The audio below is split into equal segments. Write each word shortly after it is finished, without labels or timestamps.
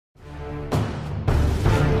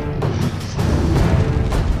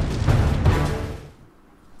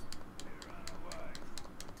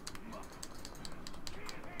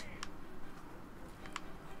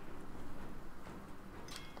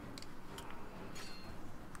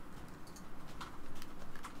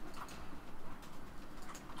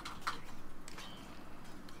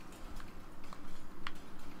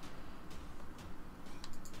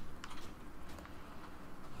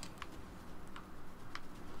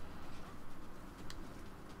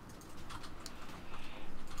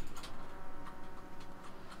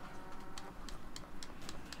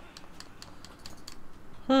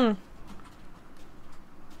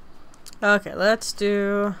Okay, let's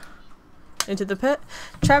do into the pit.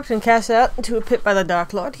 Trapped and cast out into a pit by the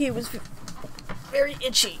Dark Lord. He was very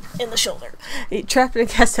itchy in the shoulder. Trapped and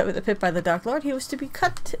cast out with a pit by the Dark Lord. He was to be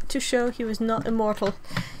cut to show he was not immortal.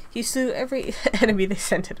 He slew every enemy they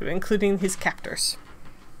sent at him, including his captors.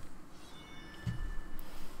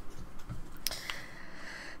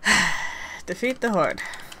 Defeat the Horde.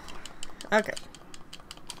 Okay.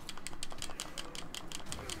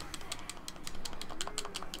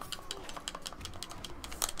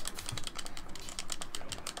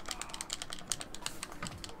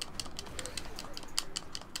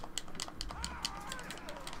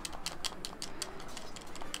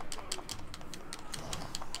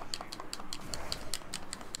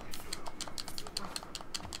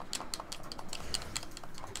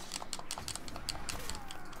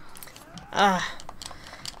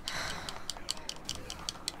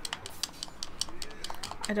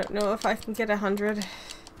 I don't know if I can get 100.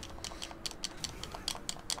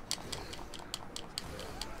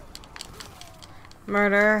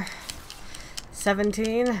 Murder.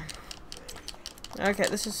 17. Okay,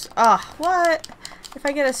 this is... what? If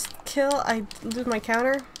I get a kill, I lose my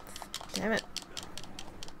counter? Damn it.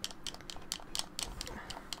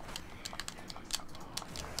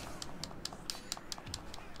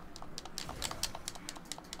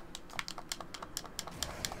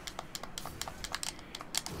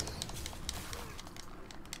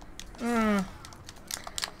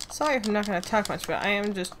 Sorry if I'm not going to talk much, but I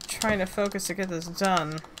am just trying to focus to get this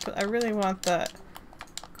done. But I really want that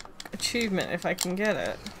achievement if I can get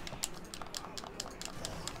it.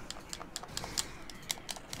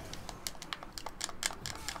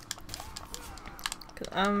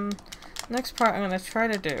 Next part I'm going to try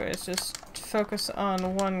to do is just focus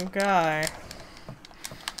on one guy.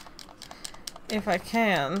 If I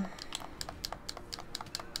can.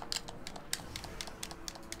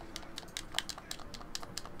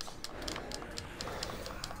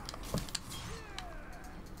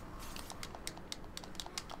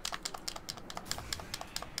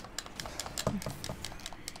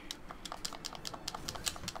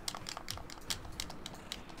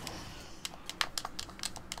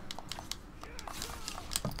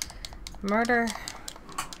 Murder.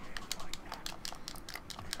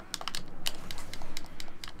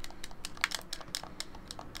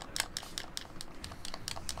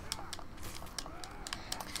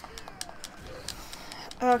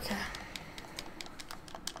 Okay.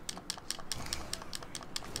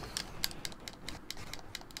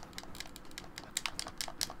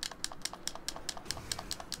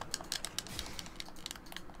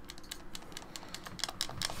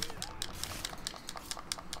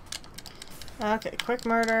 Okay, quick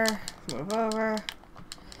murder. Move over.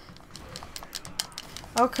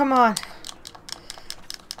 Oh, come on.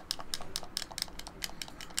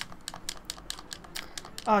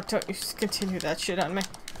 Oh, don't you just continue that shit on me.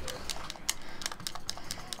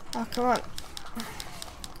 Oh, come on.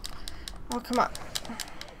 Oh, come on.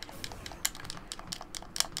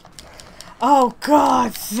 Oh,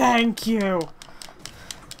 God, thank you.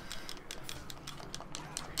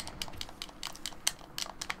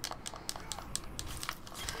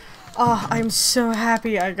 Oh, I'm so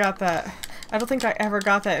happy I got that. I don't think I ever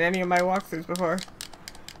got that in any of my walkthroughs before.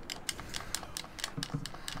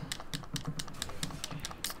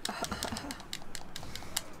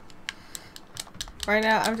 Right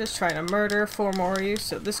now, I'm just trying to murder 4 more of you,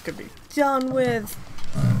 so this could be done with.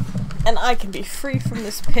 And I can be free from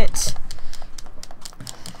this pit.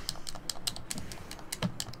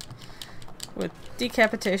 With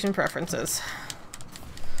decapitation preferences.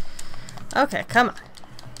 Okay, come on.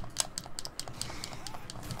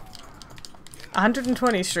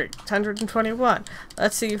 120 streak, 121.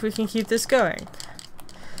 Let's see if we can keep this going.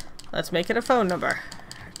 Let's make it a phone number.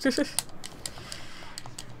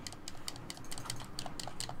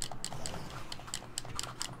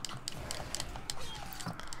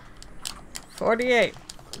 48.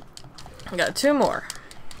 I got 2 more.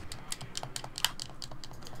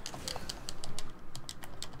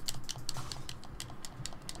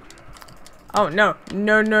 Oh, no.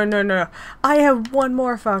 No, no, no, no. I have 1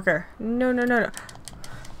 more fucker. No, no, no, no.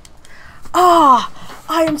 Ah! Oh,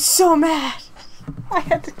 I am so mad. I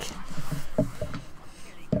had to kill.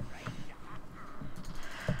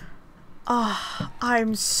 Ah, oh,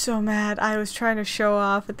 I'm so mad. I was trying to show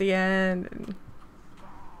off at the end.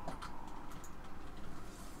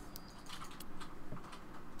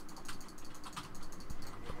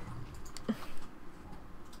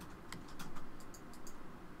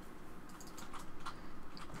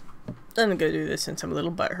 I'm gonna go do this since I'm a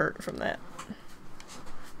little butthurt from that.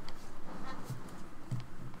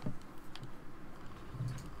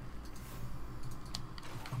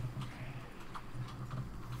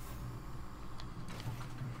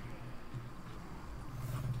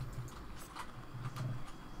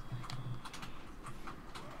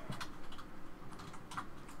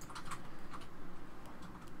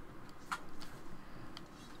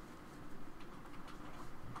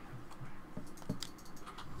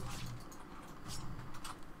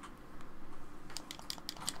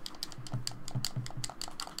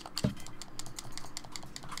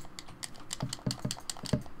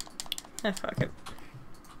 Fuck it.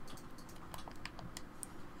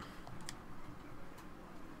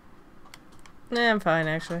 Nah, I'm fine,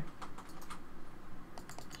 actually.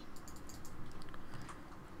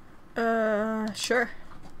 Sure.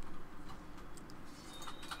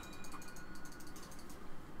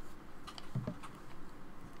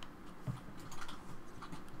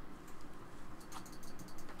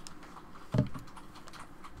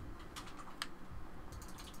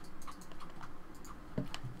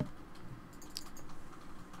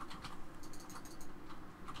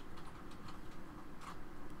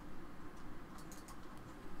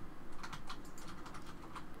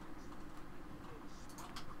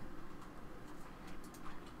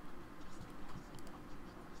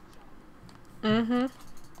 Mm-hmm.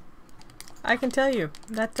 I can tell you,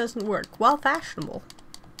 that doesn't work. While fashionable,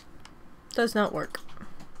 does not work.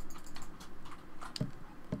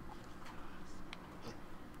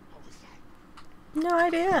 No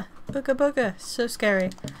idea. Booga booga. So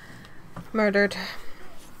scary. Murdered.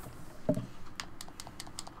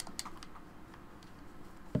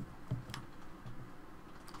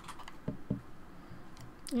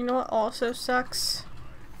 You know what also sucks?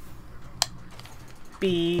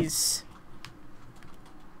 Bees.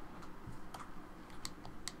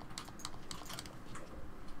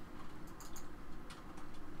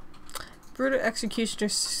 Brutal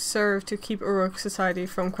executioners serve to keep Uruk society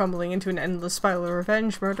from crumbling into an endless spiral of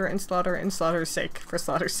revenge, murder, and slaughter's sake, for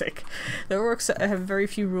slaughter's sake. The Uruks have very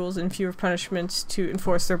few rules and fewer punishments to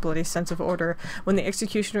enforce their bloody sense of order. When the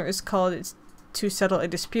executioner is called to settle a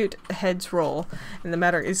dispute, heads roll, and the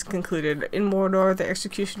matter is concluded. In Mordor, the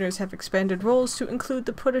executioners have expanded roles to include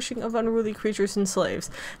the punishing of unruly creatures and slaves.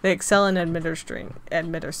 They excel in administering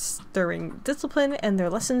discipline, and their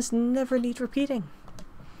lessons never need repeating.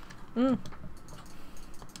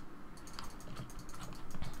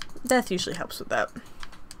 Death usually helps with that.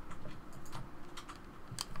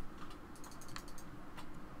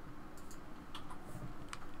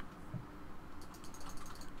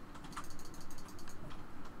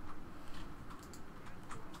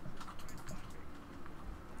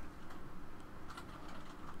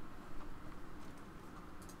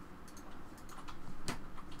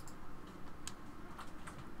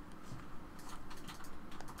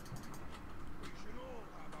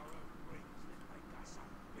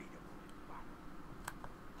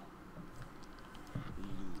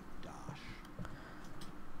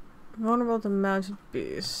 Vulnerable to mounted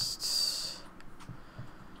beasts.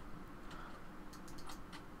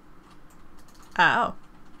 Ow.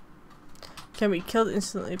 Can be killed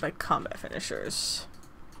instantly by combat finishers.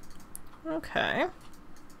 Okay.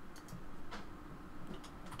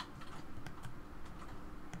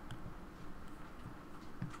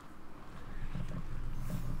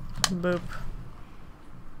 Boop.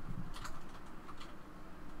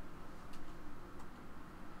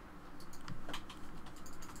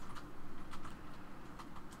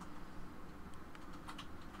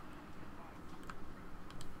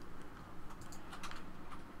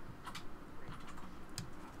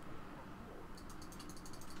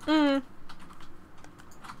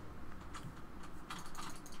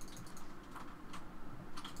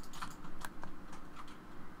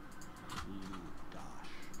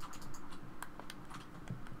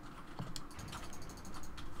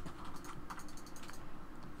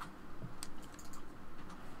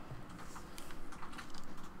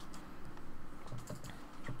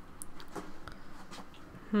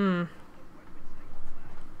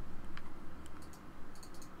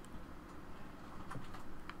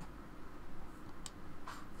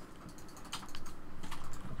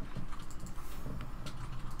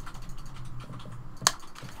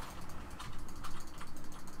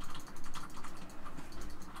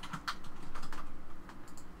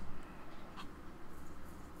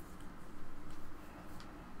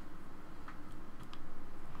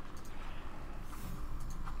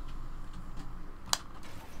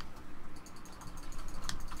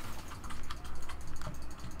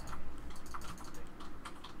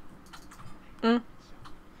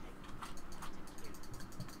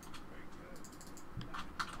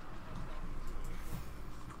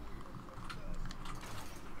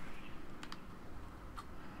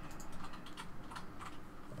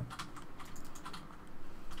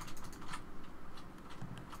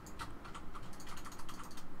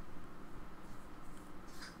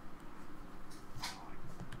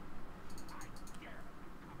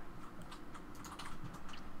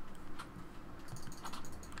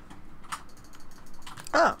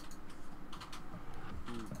 Oh.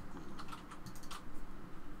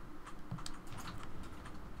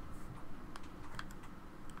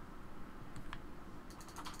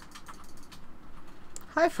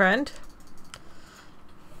 Hi, friend.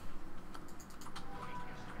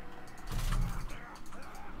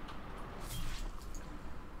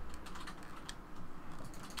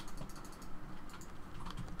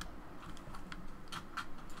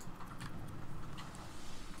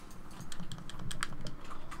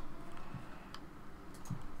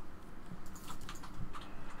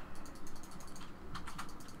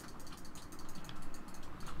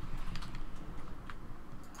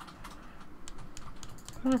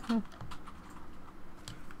 Oh.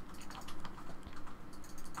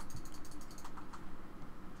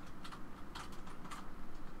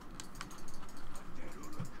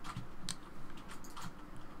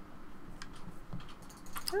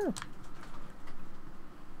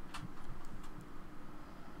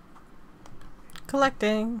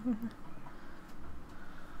 Collecting.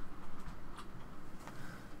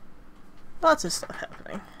 Lots of stuff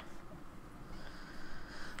happening.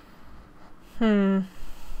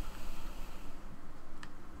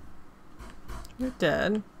 You're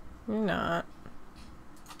dead. You're not.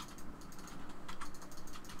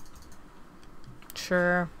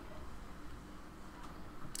 Sure.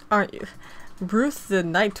 Aren't you? Ruth the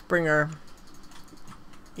Nightbringer.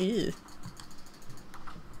 Ew.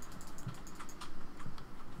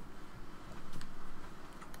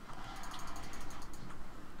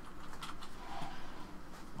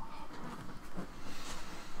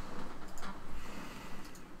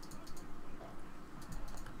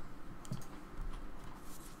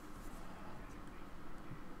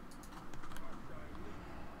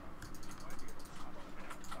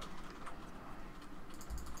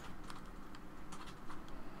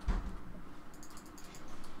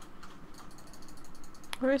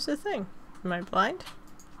 Where's the thing? Am I blind?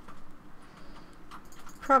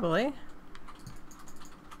 Probably.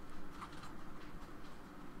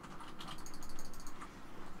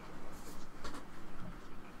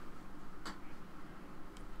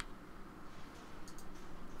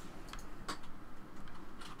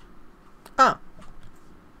 Oh.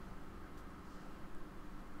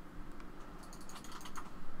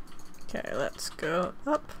 Okay, let's go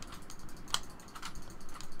up.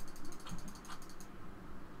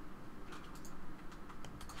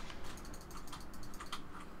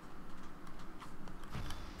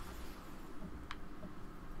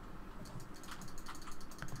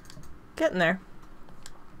 Getting there.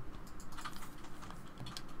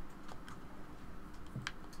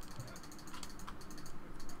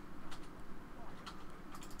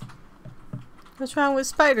 What's wrong with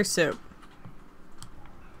spider soup?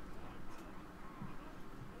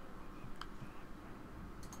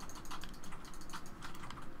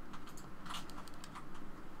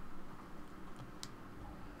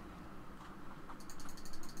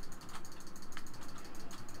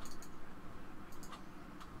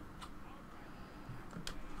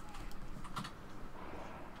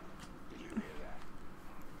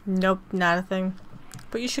 Nope, not a thing.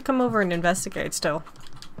 But you should come over and investigate still.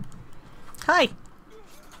 Hi!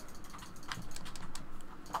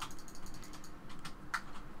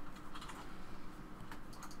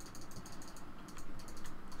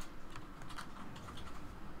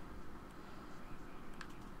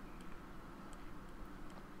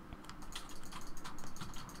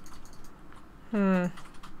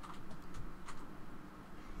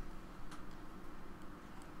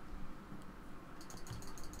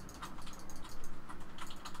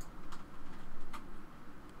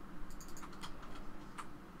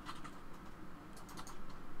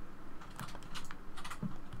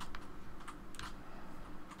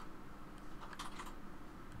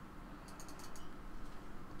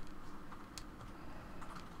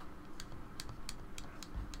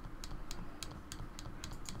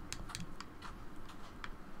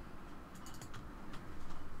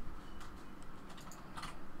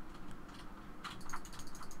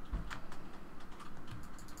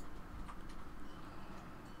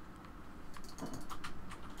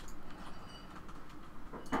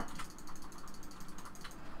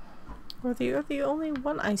 Well, you're the only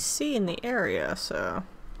one I see in the area, so...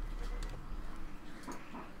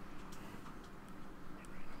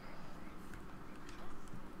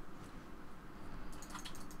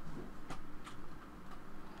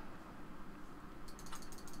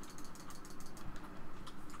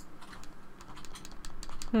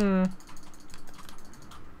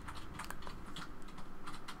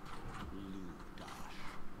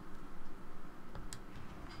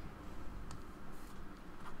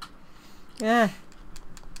 Yeah.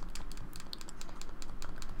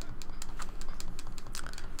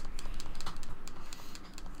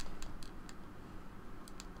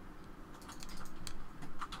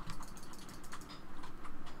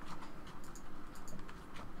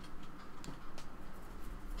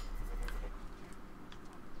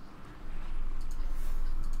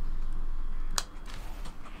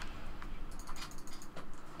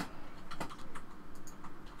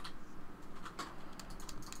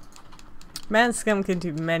 Man Scum can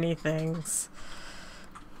do many things.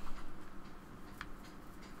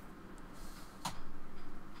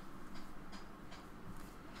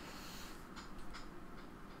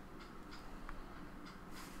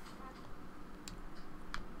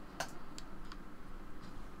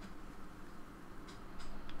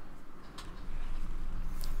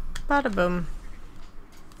 Bada boom.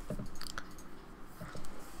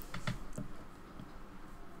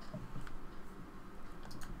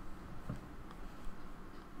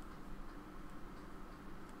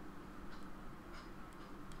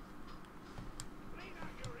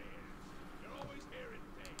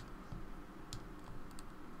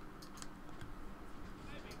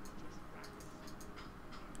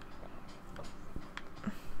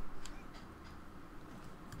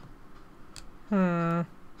 Hmm.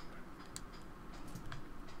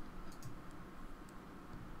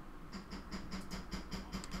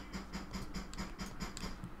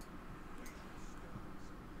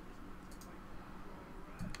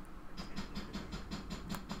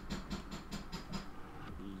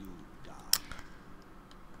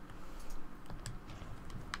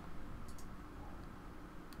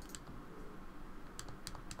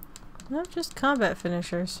 Not just combat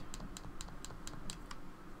finishers.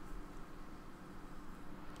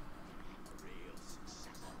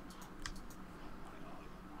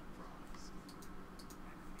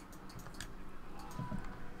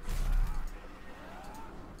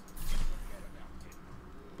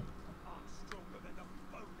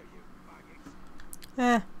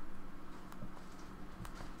 Eh.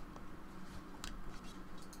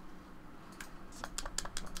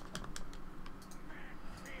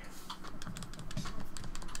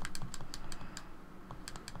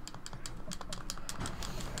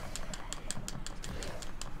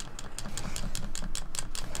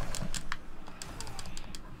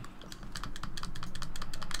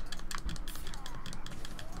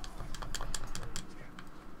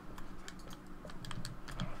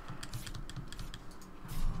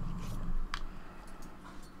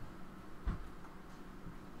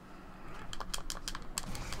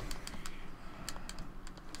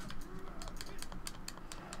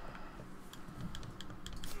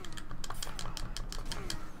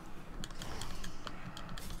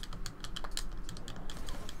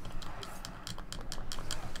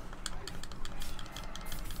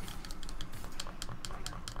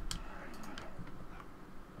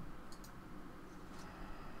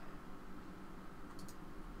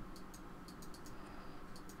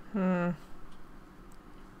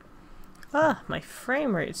 Ah, my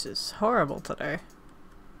frame rate is horrible today.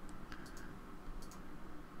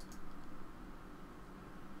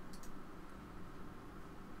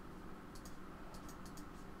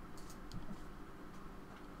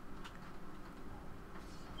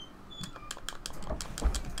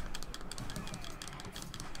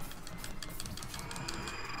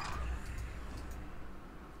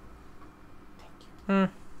 Hmm.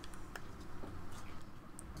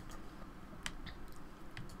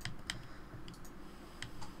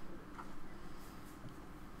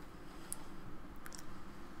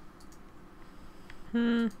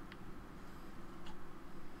 Hmm.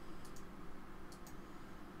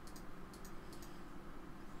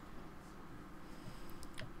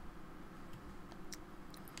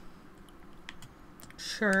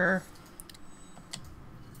 Sure.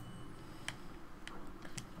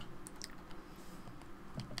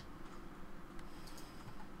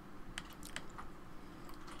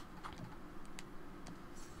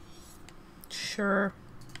 Sure.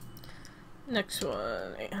 Next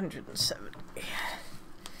one, 870.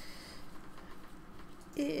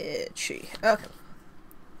 Itchy. Okay.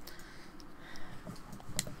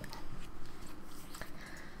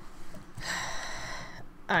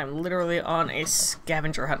 I'm literally on a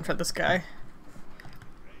scavenger hunt for this guy.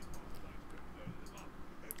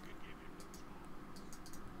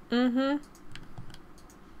 Mm-hmm.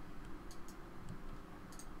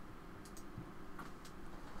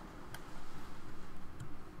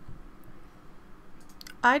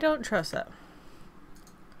 I don't trust that.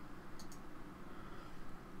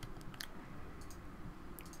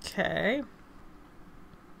 Okay.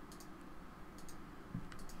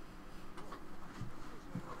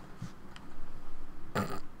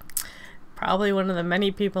 Probably one of the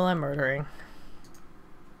many people I'm murdering.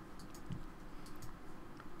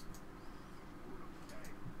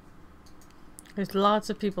 There's lots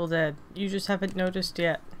of people dead. You just haven't noticed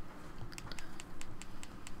yet.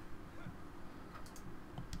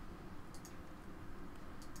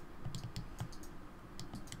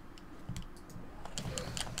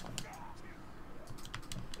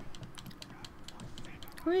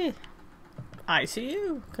 Whee! I see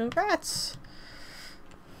you. Congrats.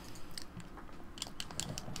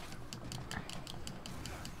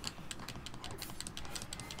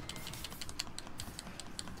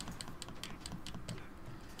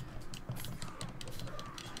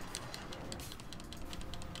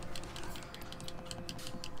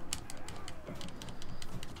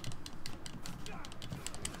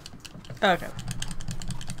 Okay.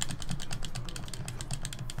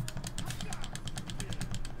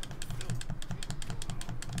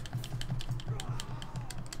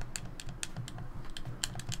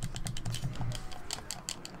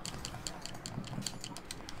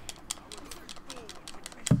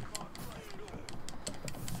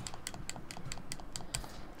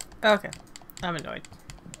 Okay. I'm annoyed.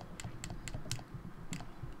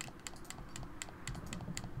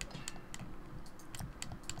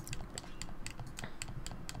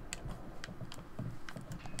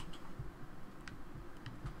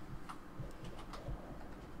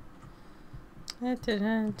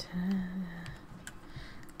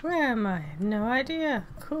 Where am I? No idea.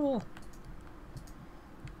 Cool.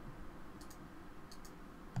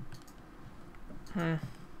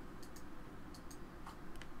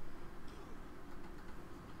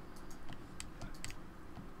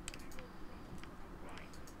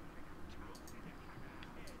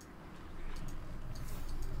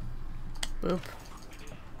 Boop.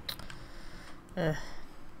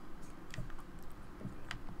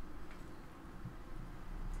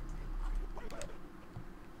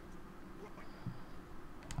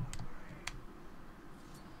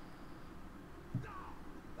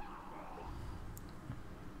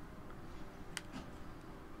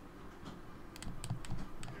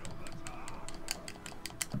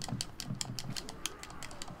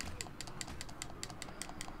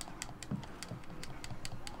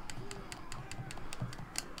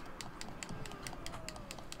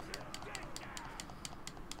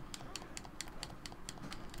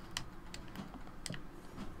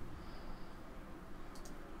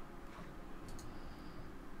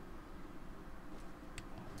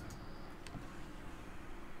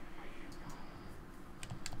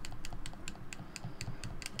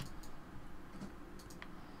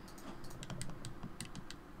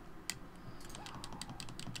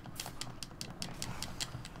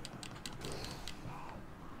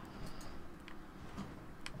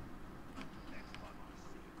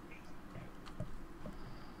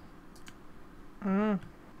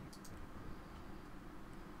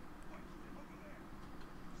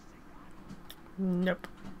 Nope.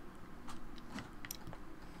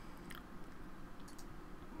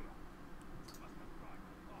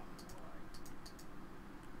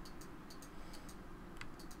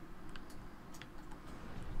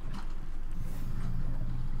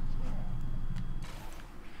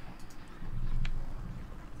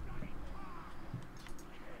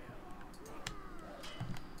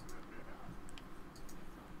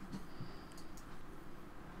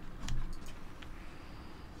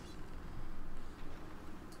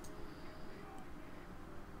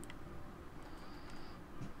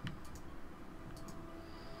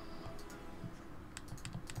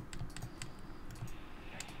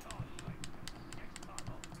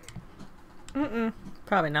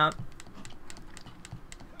 Probably not.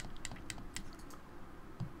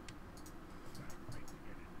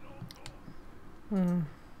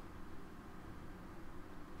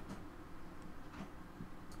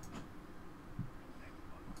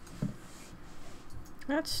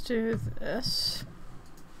 Let's do this.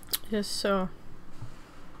 Just so.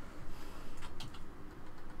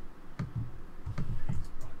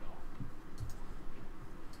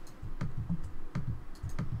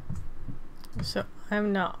 So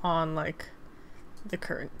I'm not on like the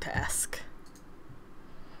current task.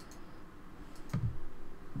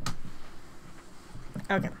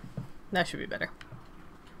 Okay, that should be better.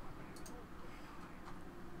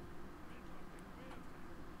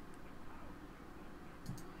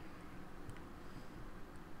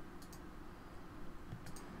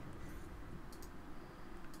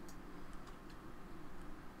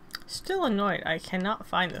 Still annoyed. I cannot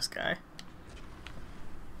find this guy.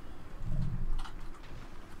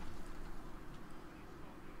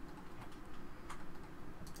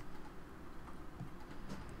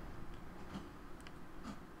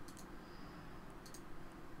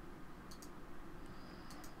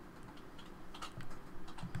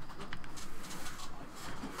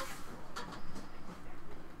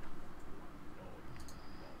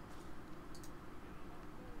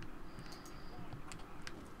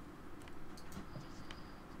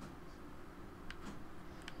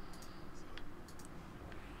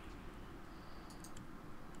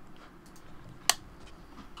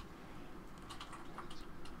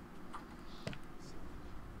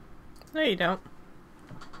 No, you don't.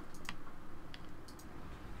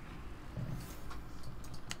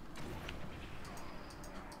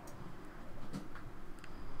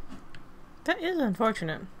 That is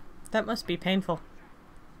unfortunate. That must be painful.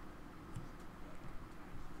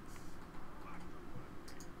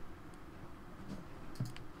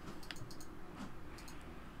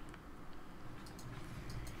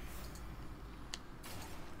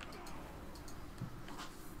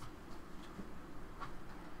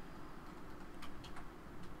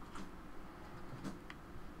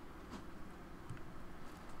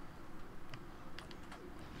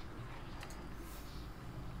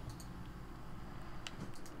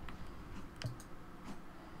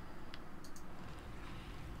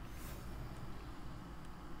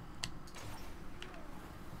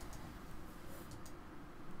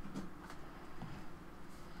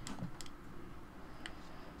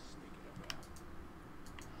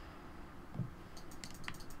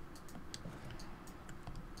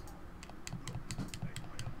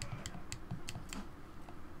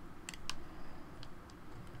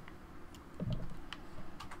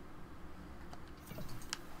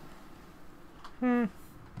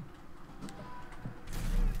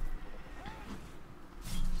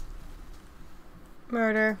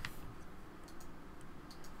 Murder.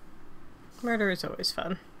 Murder is always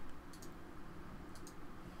fun.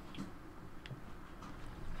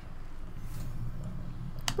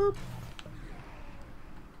 Boop.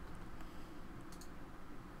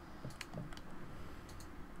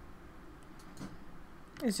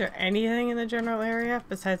 Is there anything in the general area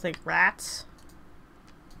besides like rats?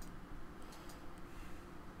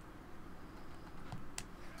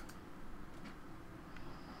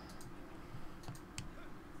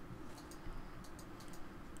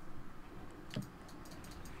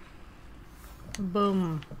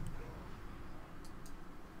 Boom.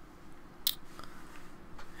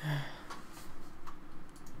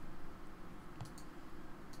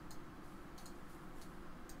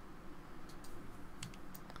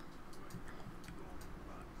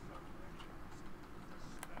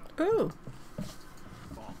 Ooh.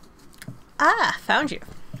 Ah, found you.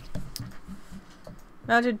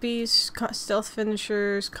 Mounted beasts, stealth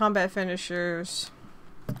finishers, combat finishers.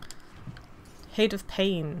 Hate of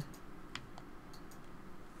pain.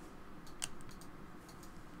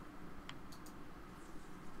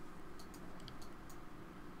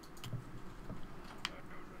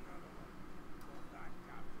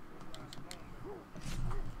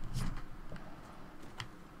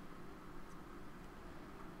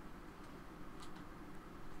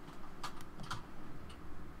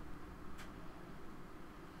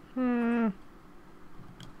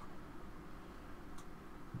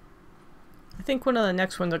 I think one of the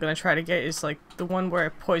next ones I'm gonna try to get is like the one where I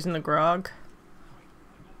poison the grog.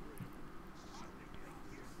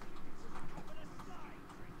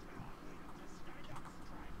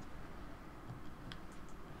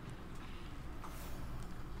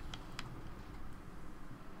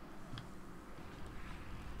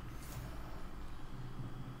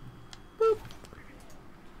 Boop.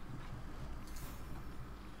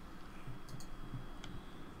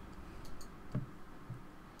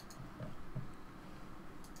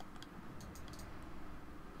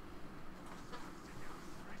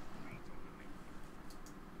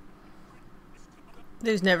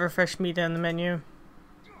 There's never fresh meat on the menu.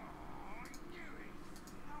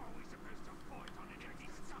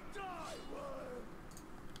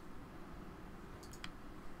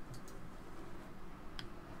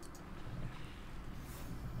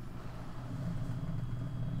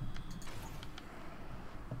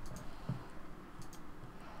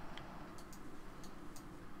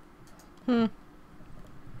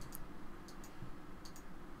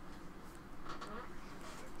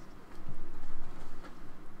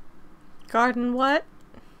 Garden what?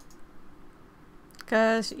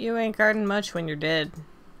 'Cause you ain't garden much when you're dead.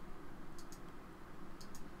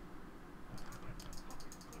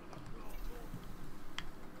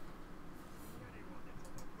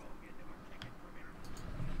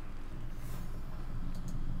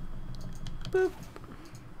 Boop.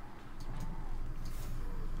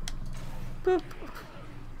 Boop.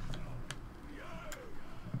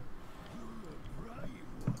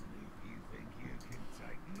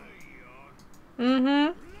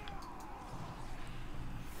 Mm-hmm.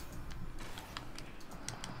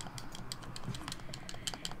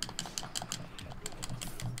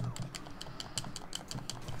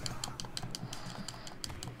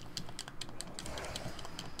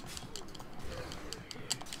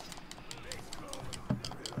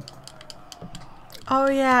 Oh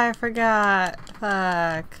yeah, I forgot.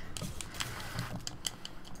 Fuck.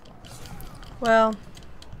 Well,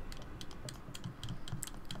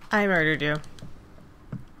 I murdered you.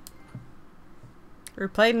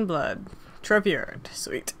 Replayed in blood. Trophy earned.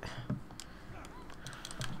 Sweet.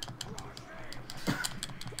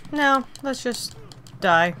 No, let's just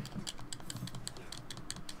die.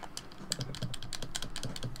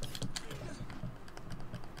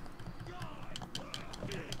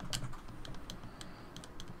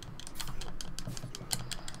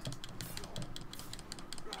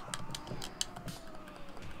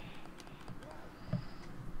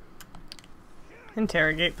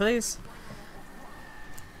 Interrogate, please.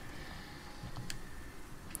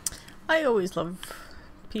 I always love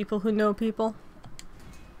people who know people.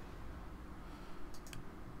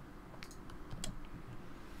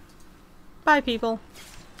 Bye, people.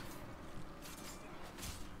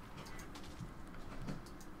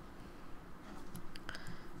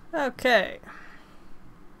 Okay.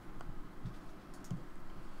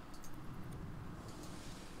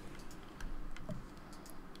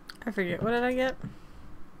 I forget. What did I get?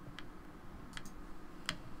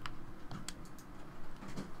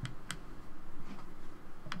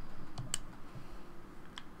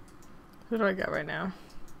 Who do I got right now?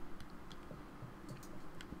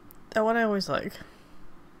 That one I always like.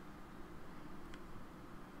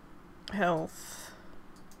 Health.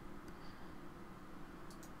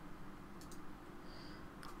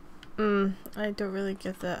 I don't really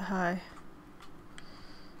get that high.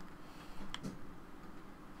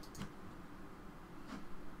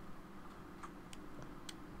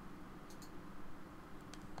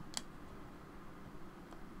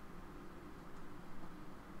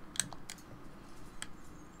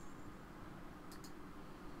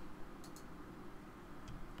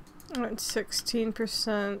 It's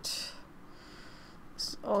 16%.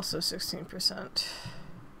 It's also 16%.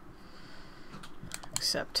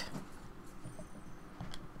 Accept.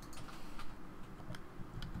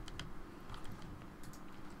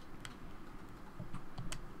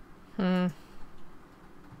 Don't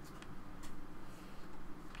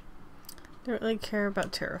really care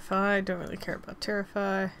about Terrify. Don't really care about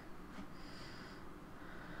Terrify.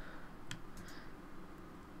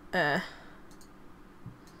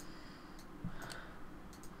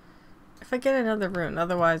 If I get another rune,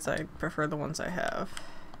 otherwise I prefer the ones I have.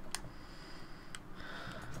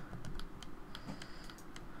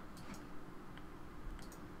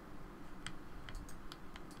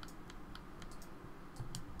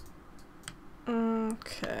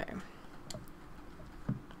 Okay.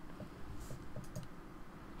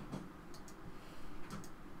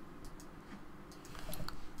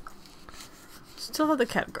 Still have the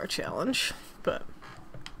Khadgar challenge, but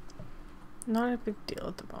not a big deal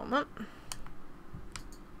at the moment.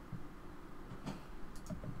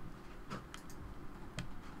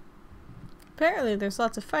 Apparently there's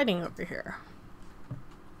lots of fighting over here.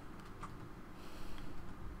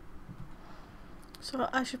 So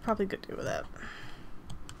I should probably go deal with that.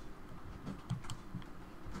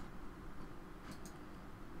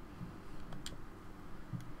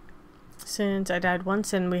 Since I died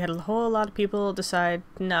once and we had a whole lot of people decide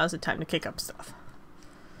now's the time to kick up stuff.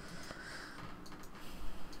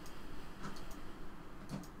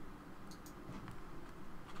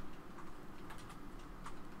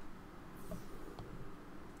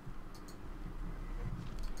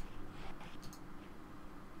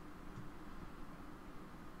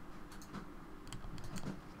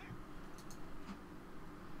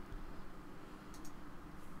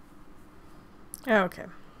 Okay.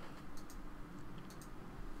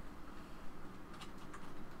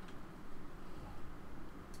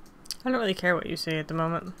 I don't really care what you say at the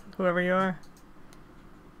moment, whoever you are.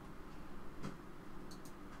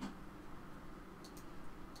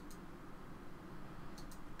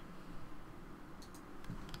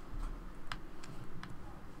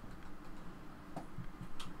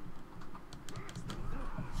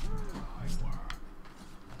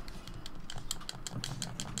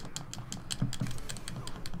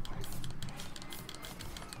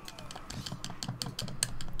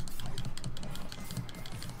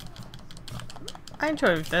 I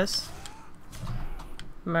enjoyed this.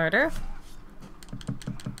 Murder.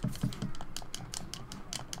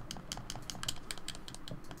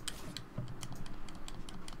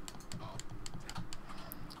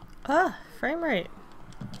 Ah, frame rate.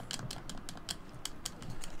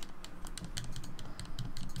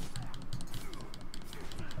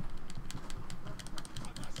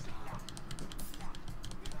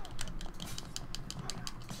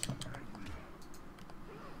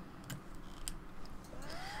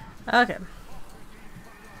 Okay.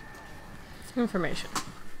 Information.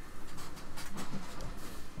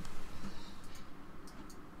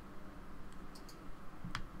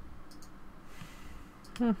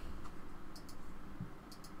 I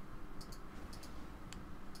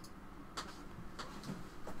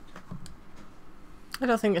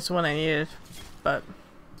don't think it's the one I needed, but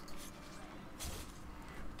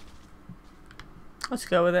let's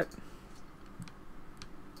go with it.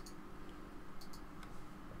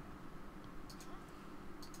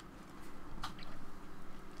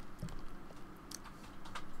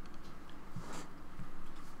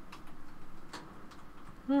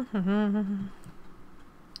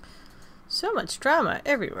 So much drama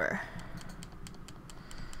everywhere.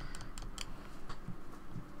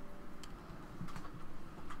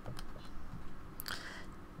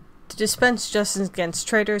 To dispense justice against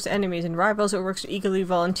traitors, enemies, and rivals, it works to eagerly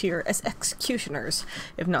volunteer as executioners.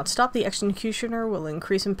 If not stopped, the executioner will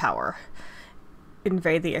increase in power.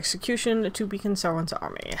 Invade the execution to weaken Sauron's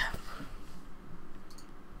army.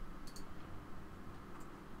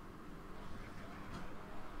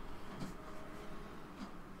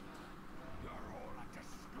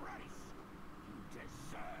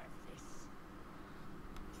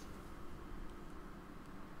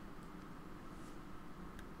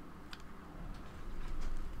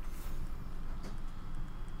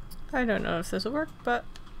 I don't know if this will work, but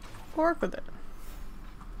we'll work with it.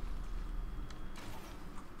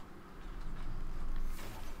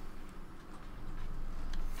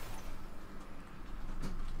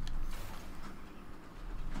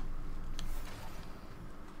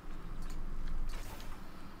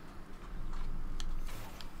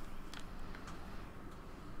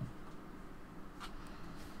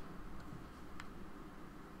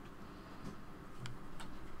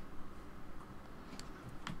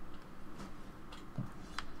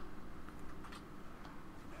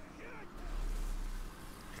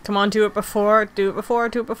 Come on, do it before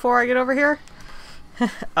I get over here.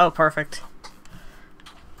 Oh, perfect.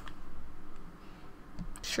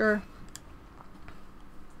 Sure.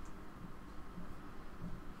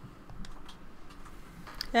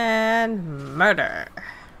 And murder.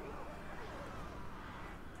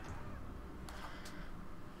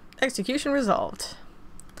 Execution resolved.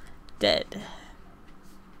 Dead.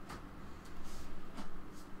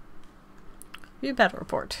 View battle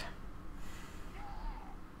report.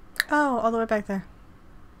 Oh, all the way back there.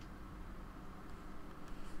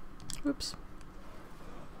 Oops.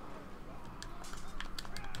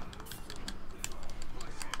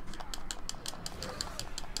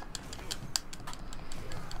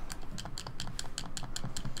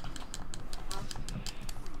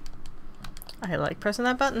 I like pressing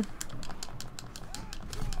that button.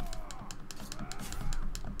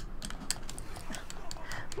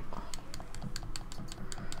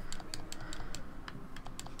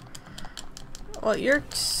 Well, you're...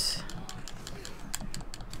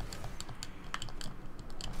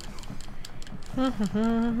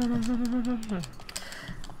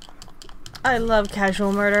 I love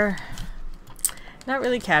casual murder. Not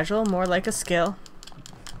really casual, more like a skill.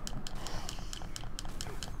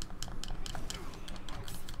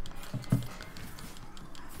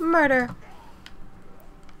 Murder.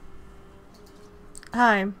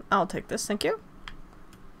 Hi, I'll take this, thank you.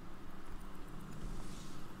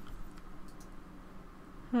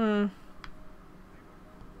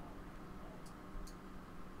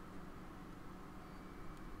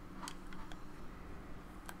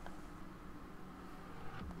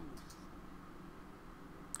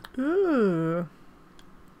 Ooh.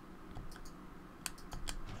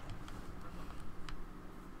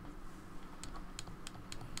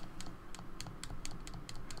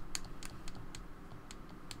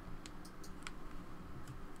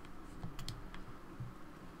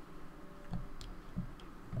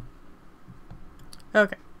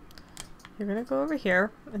 Okay. You're gonna go over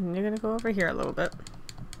here, and then you're gonna go over here a little bit.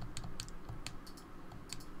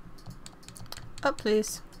 Up,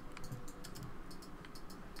 please.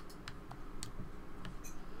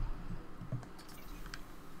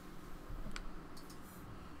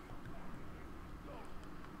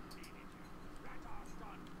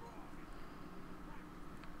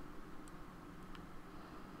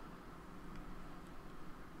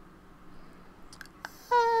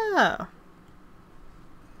 Oh.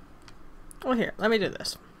 Well, here, let me do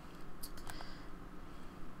this.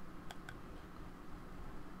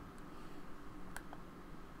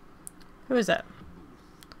 Who is that?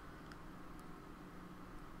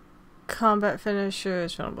 Combat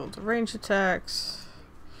finishers, vulnerable to range attacks.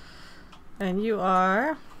 And you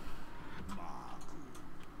are...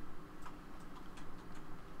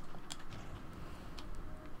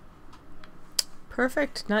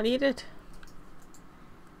 Perfect, not needed.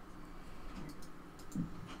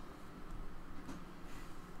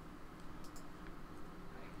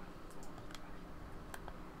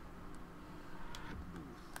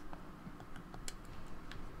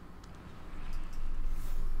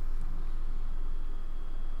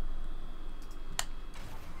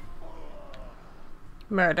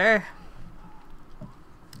 Murder.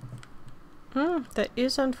 That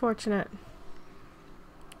is unfortunate.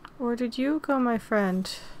 Where did you go, my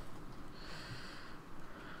friend?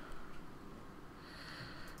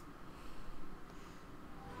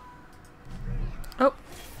 Oh.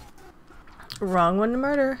 Wrong one to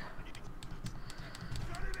murder.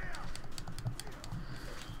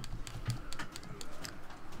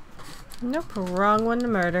 Nope, wrong one to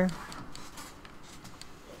murder.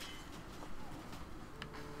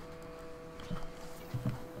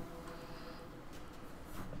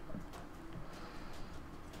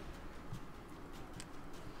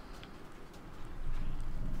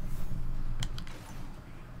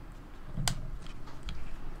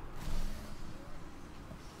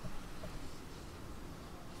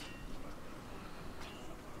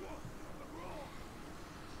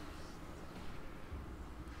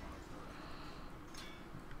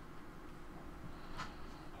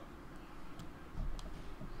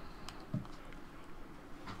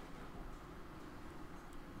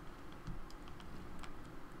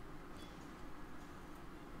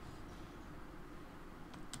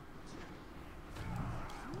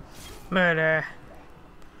 Murder.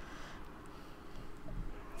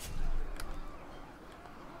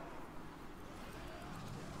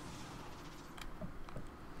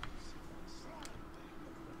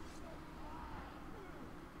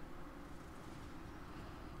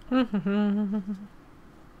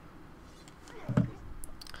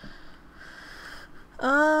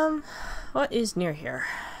 What is near here?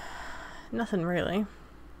 Nothing really.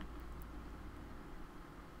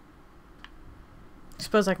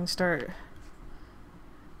 Suppose I can start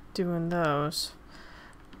doing those,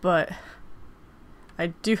 but I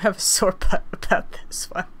do have a sore butt about this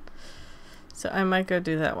one, so I might go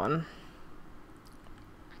do that one,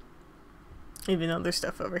 even though there's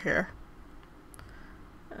stuff over here.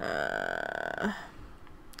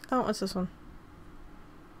 Oh, what's this one?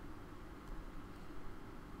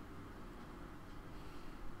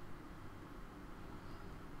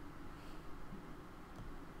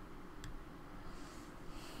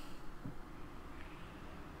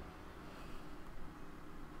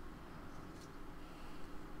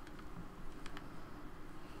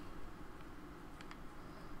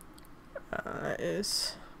 That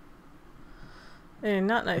is a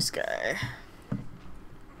not nice guy.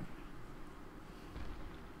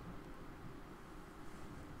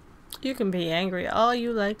 You can be angry all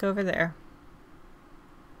you like over there.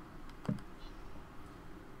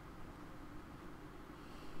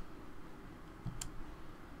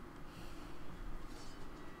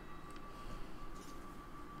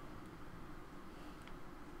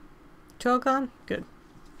 Troll gone? Good.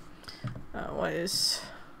 What is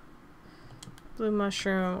blue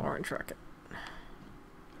mushroom, orange rocket?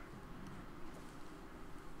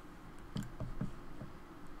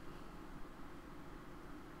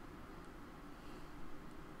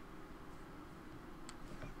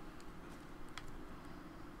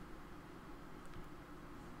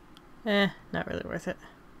 Not really worth it.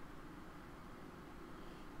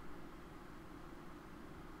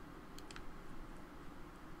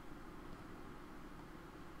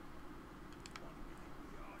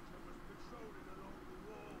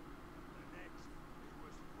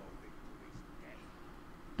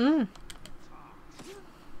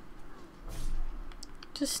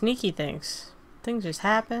 Just sneaky things. Things just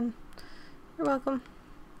happen. You're welcome.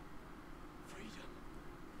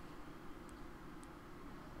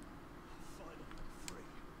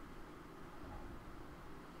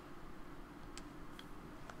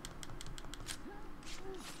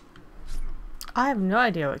 I have no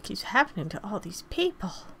idea what keeps happening to all these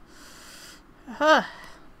people.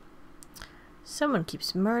 Someone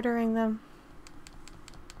keeps murdering them.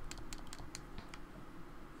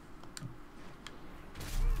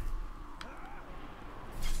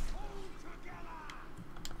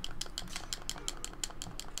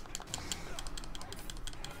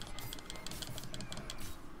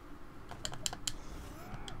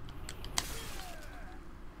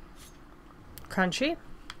 Crunchy.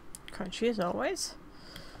 Crunchy as always.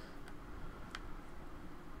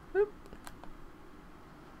 Oop.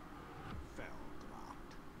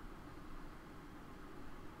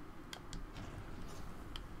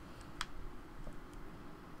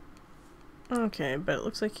 Okay, but it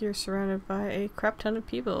looks like you're surrounded by a crap ton of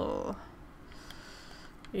people.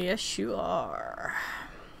 Yes, you are.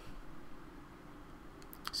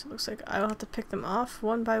 So it looks like I'll have to pick them off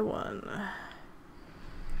one by one.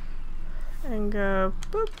 And go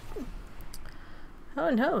boop. Oh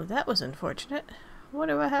no, that was unfortunate.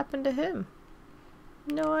 Wonder what happened to him.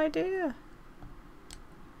 No idea.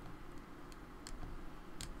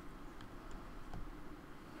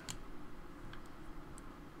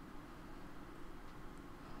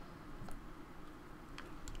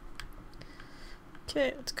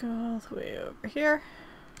 Okay, let's go all the way over here.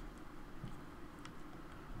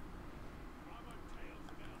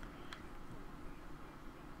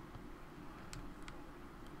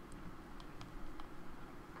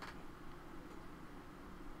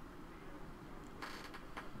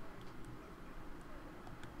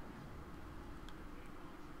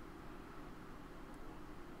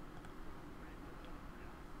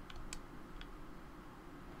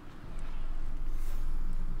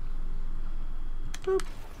 Boop.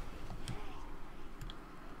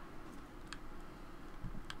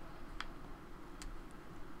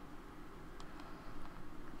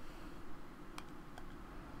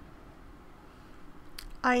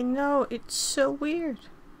 I know, it's so weird.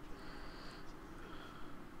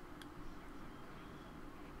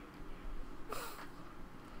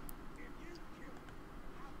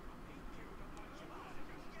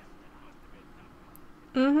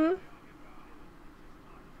 Mm-hmm.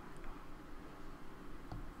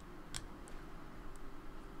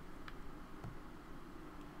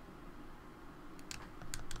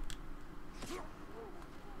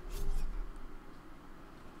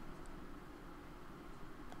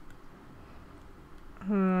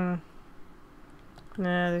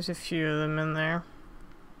 Nah, there's a few of them in there.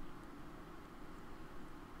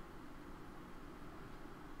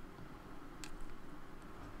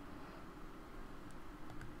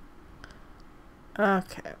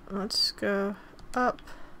 Okay, let's go up.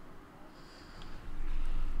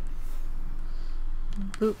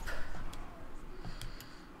 Boop.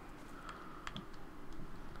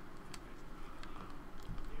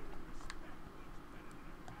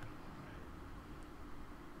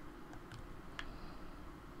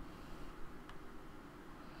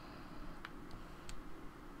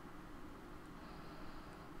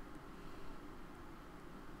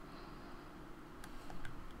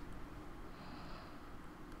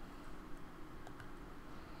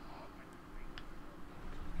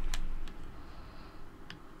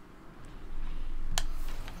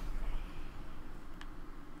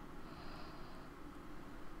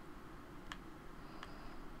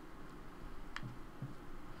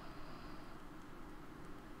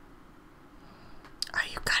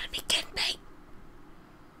 You gotta be kidding me.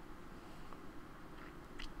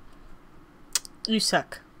 You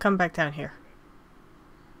suck. Come back down here.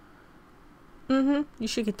 You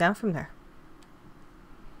should get down from there.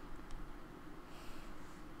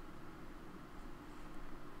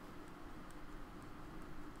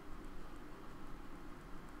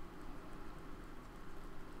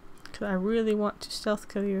 Cause I really want to stealth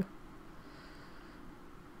kill you.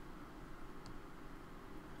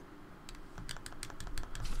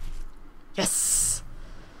 Yes!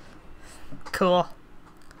 Cool.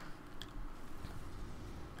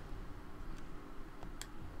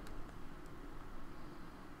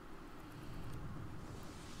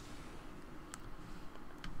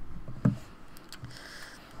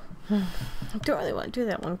 I don't really want to do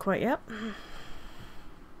that one quite yet.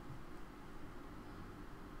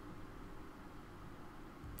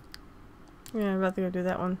 Yeah, I'd rather go do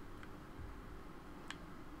that one.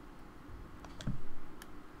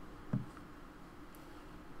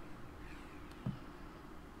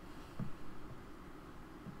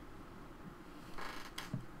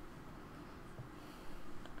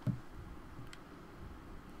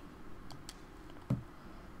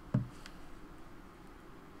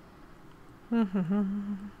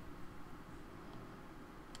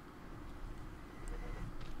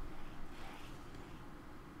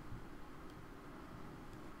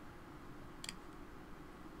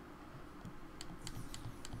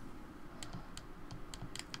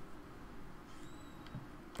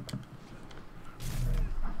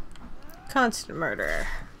 Constant murder.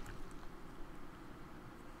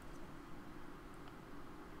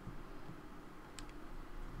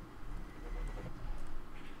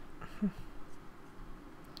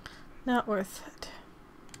 Not worth it.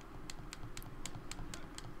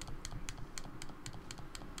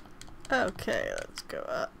 Okay, let's go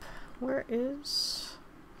up. Where is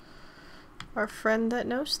our friend that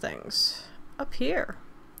knows things? Up here.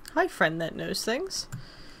 Hi, friend that knows things.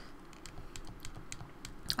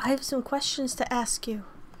 I have some questions to ask you.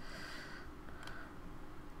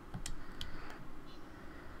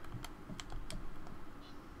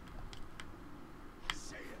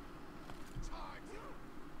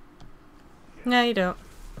 No, you don't.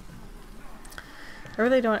 I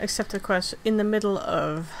really don't accept a question in the middle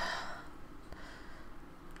of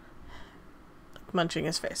munching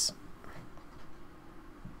his face.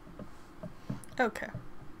 Okay.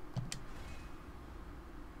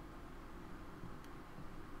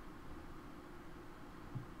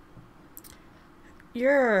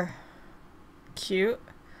 You're cute.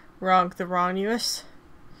 Wrong, the wrong US.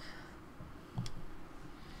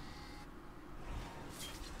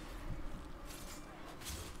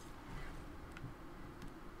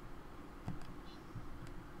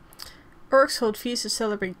 Orcs hold feasts to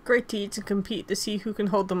celebrate great deeds and compete to see who can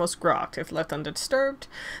hold the most grog. If left undisturbed,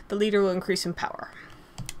 the leader will increase in power.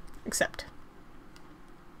 Accept.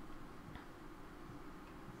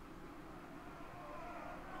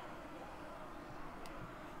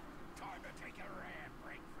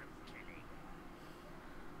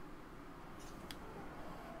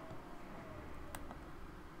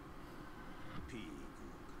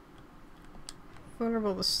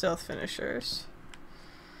 Vulnerable to stealth finishers.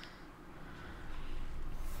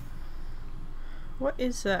 What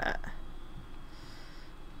is that?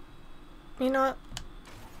 You know what?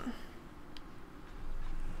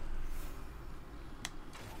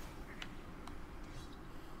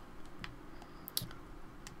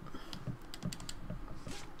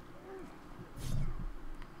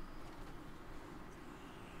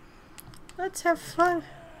 Let's have fun.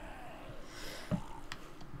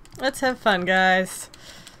 Let's have fun, guys.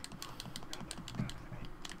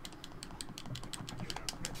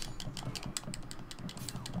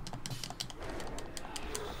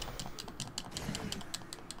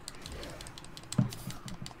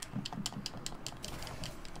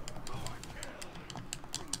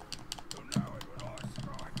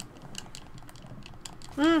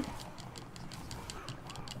 Mm.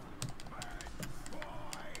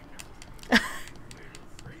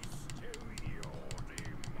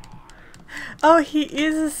 Oh, he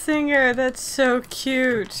is a singer. That's so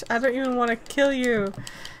cute. I don't even want to kill you.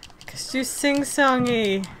 Because you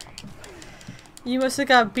sing-songy. You must have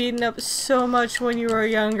got beaten up so much when you were a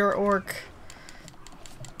younger orc.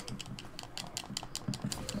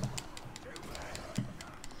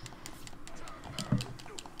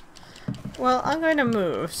 Well, I'm going to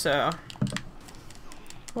move, so...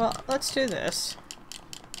 Well, let's do this.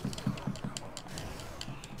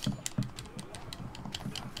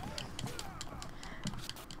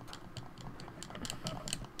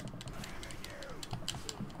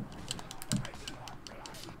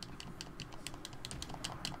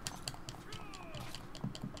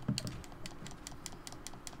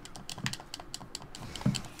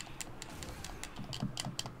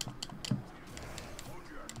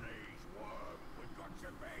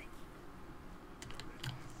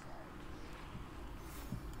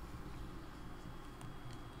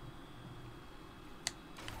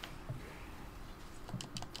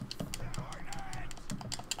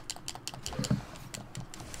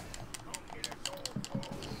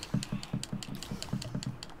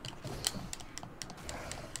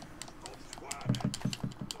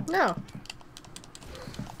 No.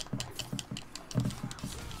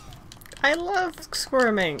 I love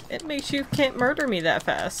squirming. It makes you can't murder me that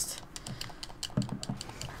fast.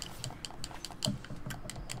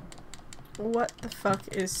 What the fuck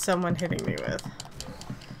is someone hitting me with?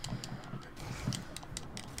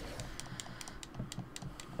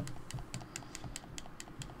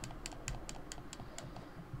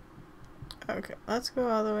 Okay, let's go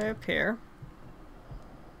all the way up here.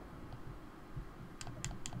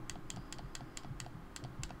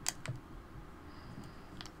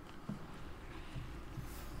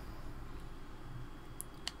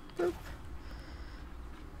 Boop.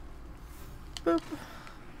 Boop.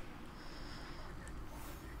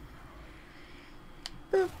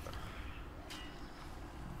 Boop.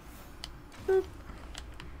 Boop.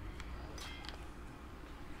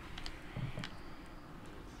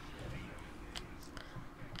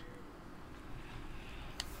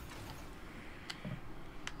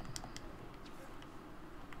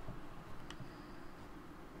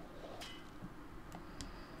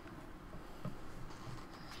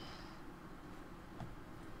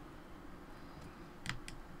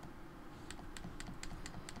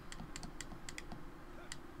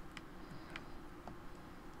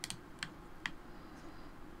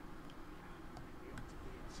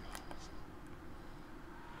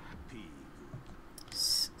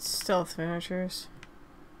 Stealth finishers.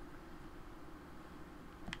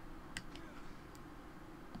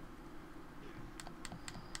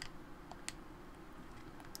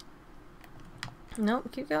 Nope,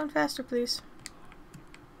 keep going faster, please.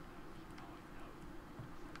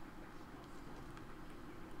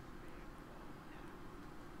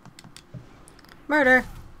 Murder!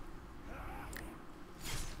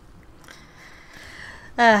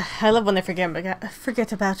 I love when they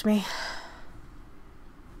forget about me.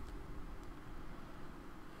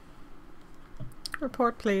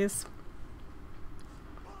 Report, please.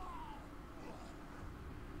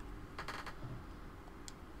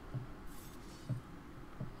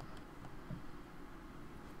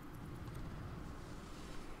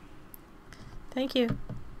 Thank you.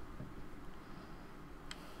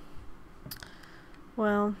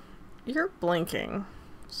 Well, you're blinking.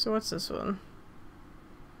 So what's this one?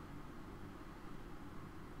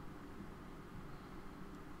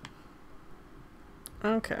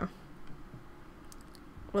 Okay.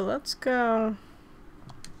 Well, let's go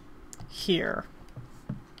here.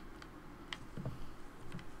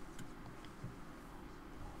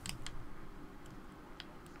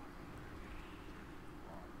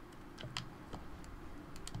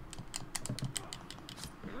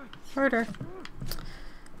 Murder.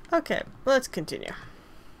 Okay, let's continue.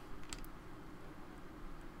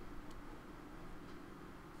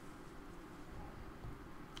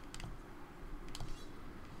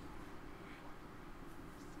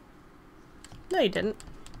 No, you didn't.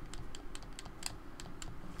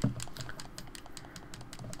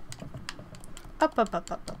 Up, up, up,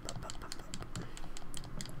 up, up, up, up, up.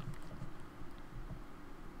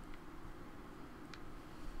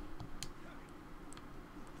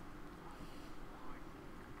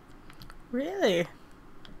 Really?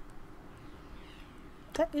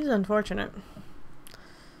 That is unfortunate.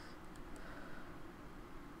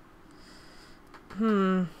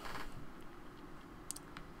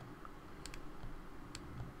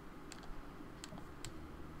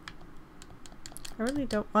 I really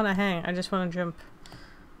don't want to hang. I just want to jump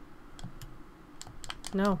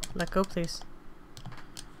No, let go, please.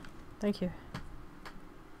 Thank you.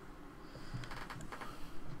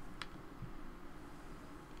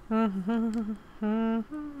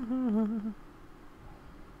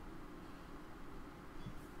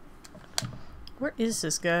 Where is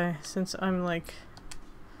this guy, since I'm like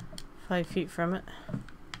 5 feet from it?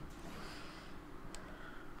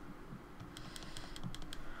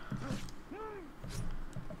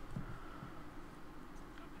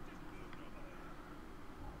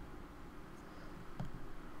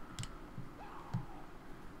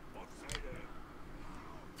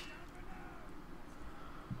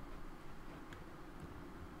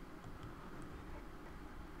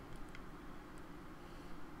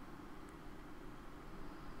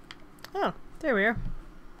 Oh, there we are.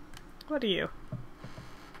 What are you?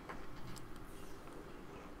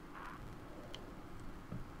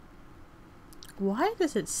 Why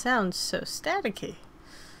does it sound so staticky?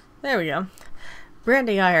 There we go.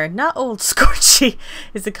 Branding iron, not old scorchy,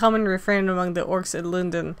 is a common refrain among the orcs in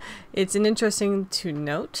London. It's an interesting to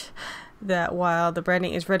note that while the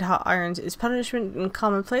branding is red-hot irons is punishment and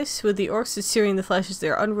commonplace, with the orcs it's searing the flesh as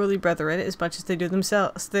their unruly brethren as much as they do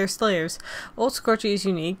themselves, their slaves. Old scorchy is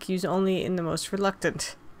unique, used only in the most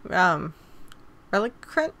reluctant.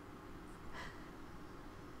 Reliquant?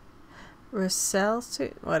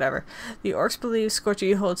 Whatever. The orcs believe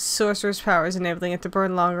Scorchy holds sorcerer's powers, enabling it to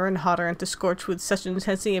burn longer and hotter, and to scorch with such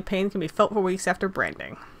intensity and pain can be felt for weeks after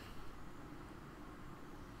branding.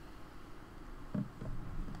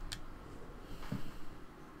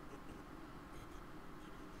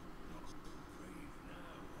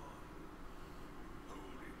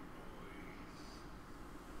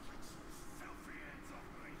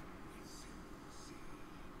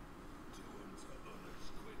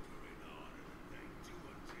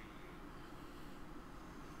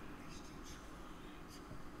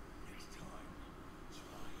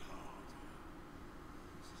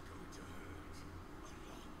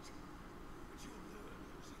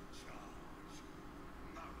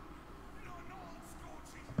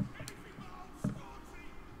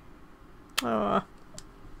 Oh.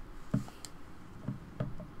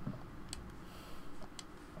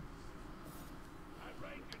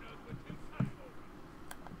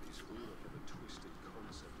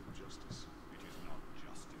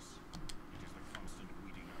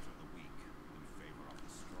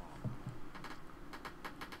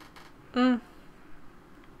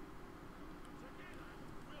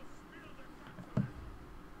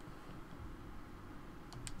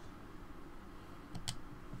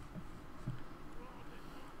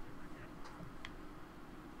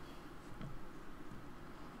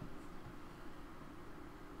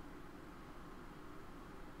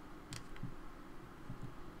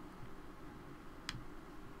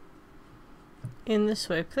 In this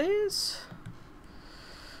way, please.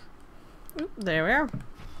 Oop, there we are.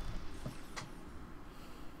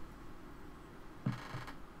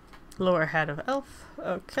 Lower hat of elf.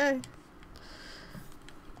 Okay.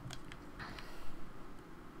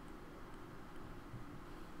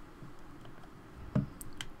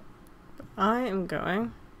 I am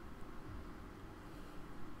going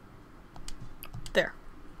there.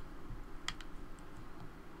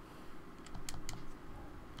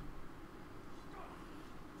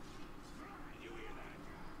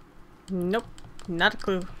 Nope, not a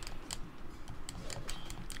clue.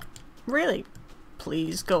 Really?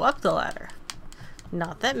 Please go up the ladder.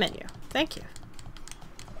 Not that menu. Thank you.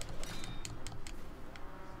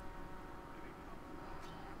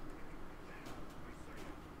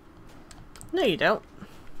 No, you don't.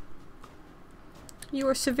 You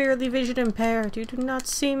are severely vision impaired. You do not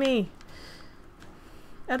see me.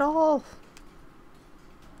 At all.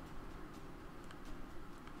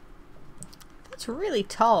 That's really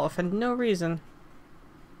tall for no reason.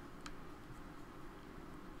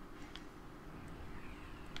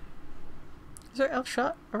 Is there elf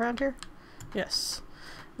shot around here? Yes.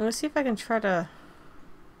 I'm gonna see if I can try to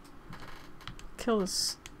kill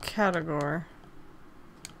this category.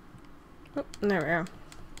 Oh, there we are.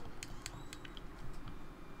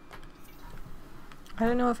 I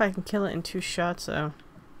don't know if I can kill it in 2 shots though.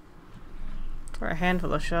 Or a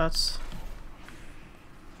handful of shots.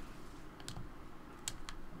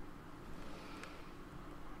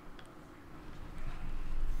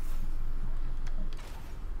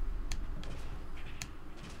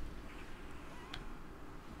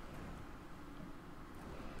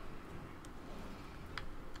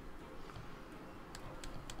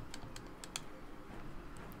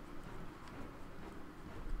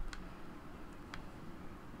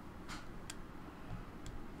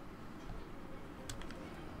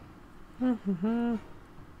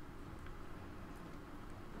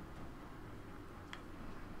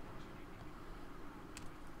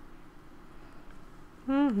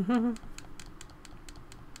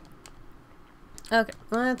 Okay,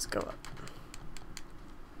 let's go up.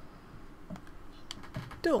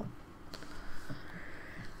 Duel.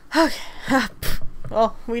 Okay.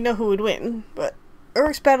 Well, we know who would win, but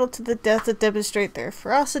Urks battle to the death to demonstrate their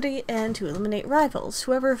ferocity and to eliminate rivals.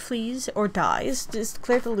 Whoever flees or dies is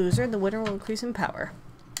declared the loser, and the winner will increase in power.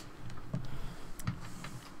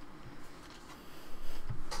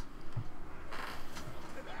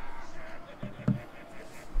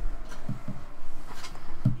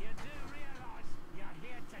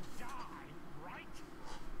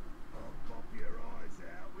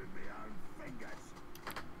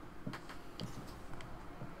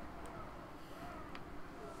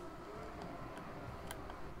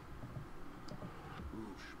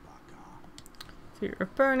 Fear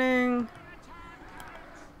of burning.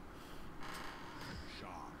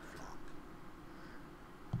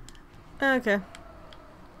 Okay.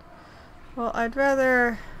 Well, I'd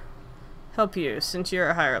rather help you since you're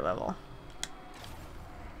a higher level.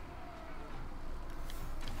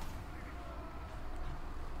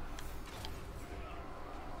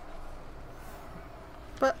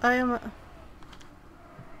 But I am a...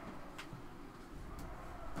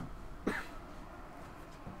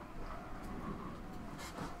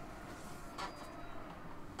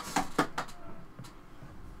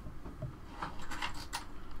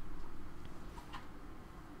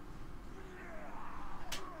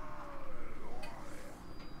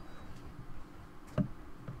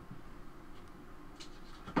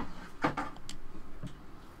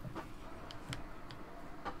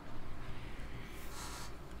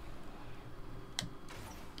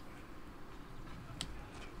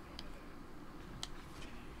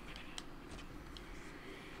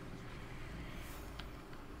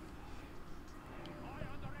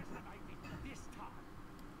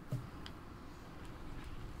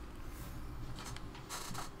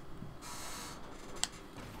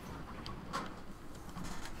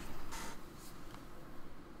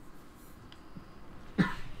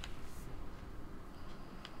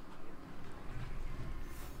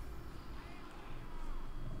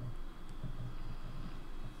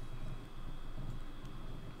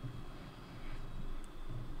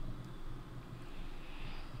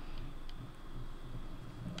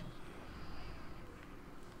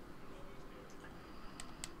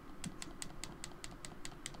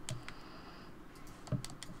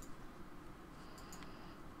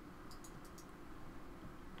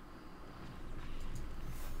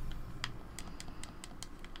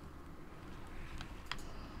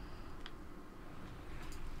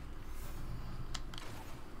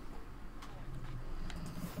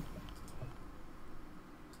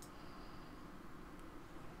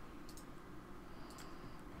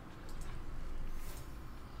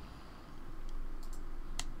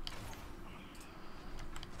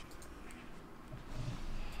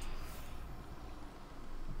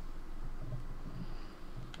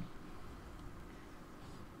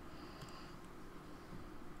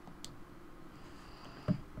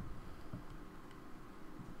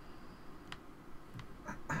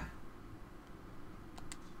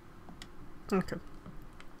 Okay.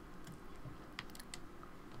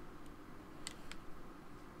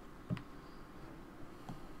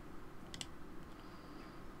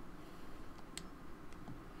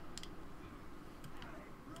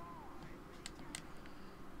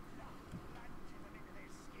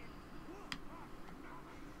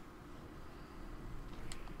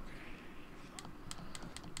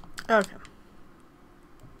 Okay.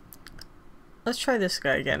 Let's try this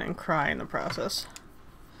guy again and cry in the process.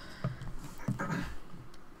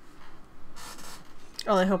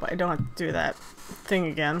 Oh, I hope I don't have to do that thing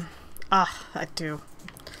again. Ah, I do.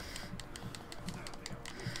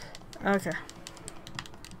 Okay.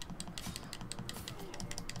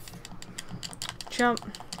 Jump,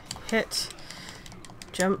 hit,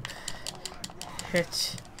 jump,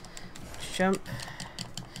 hit, jump,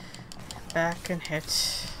 back and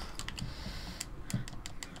hit.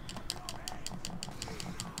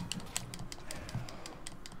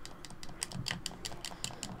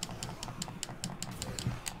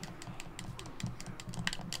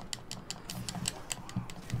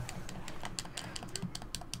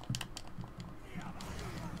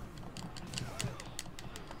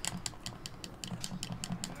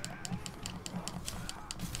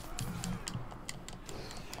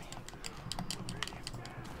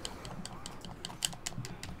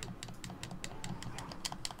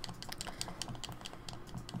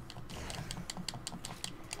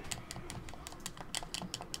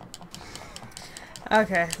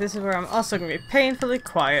 Okay, this is where I'm also going to be painfully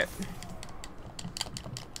quiet.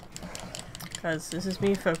 Because this is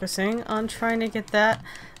me focusing on trying to get that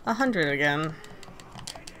 100 again.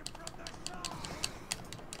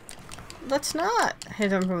 Let's not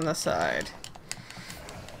hit him from the side.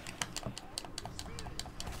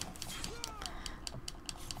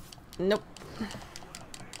 Nope.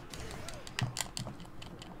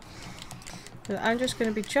 I'm just going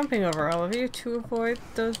to be jumping over all of you to avoid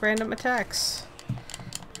those random attacks.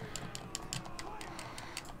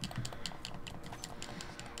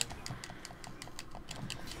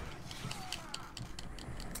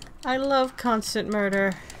 I love constant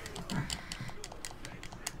murder.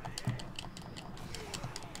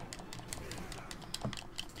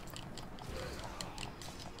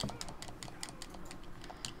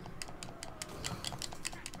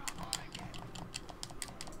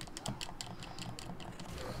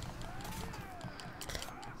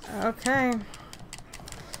 Okay,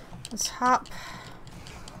 let's hop.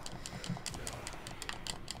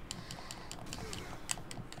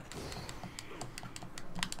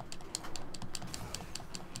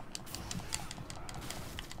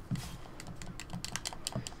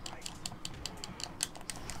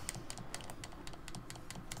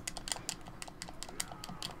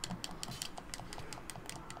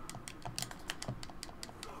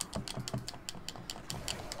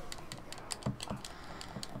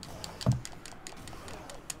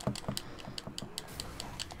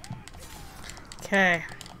 Okay.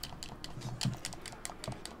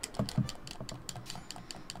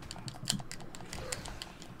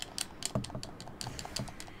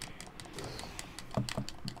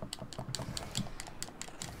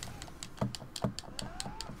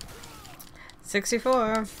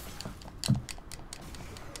 $64.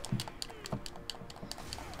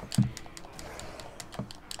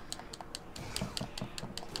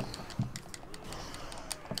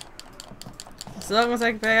 As long as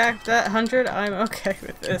I back that 100, I'm okay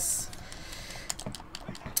with this.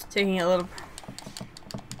 Taking a little...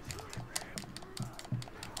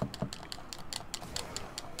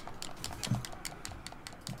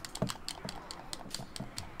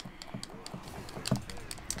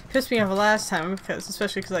 Pissed me off last time,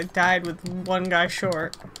 especially because I died with one guy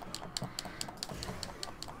short.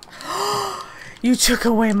 You took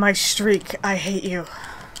away my streak. I hate you.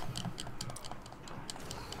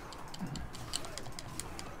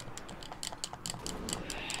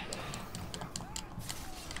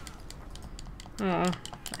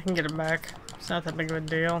 I can get it back. It's not that big of a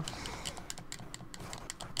deal.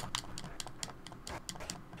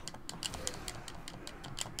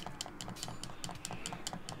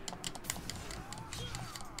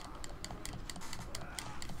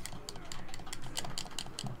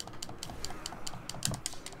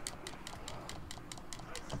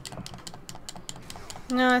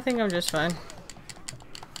 No, I think I'm just fine.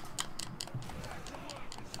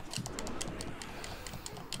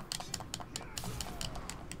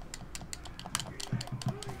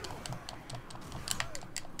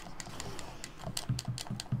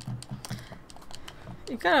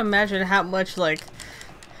 You gotta imagine how much, like,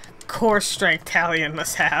 core strength Talion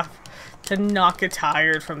must have to not get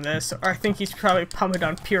tired from this. Or I think he's probably pumping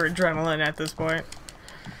on pure adrenaline at this point.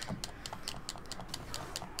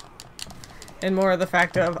 And more of the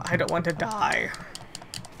fact of, I don't want to die.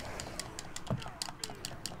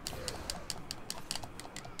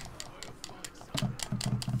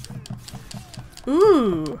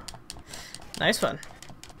 Ooh! Nice one.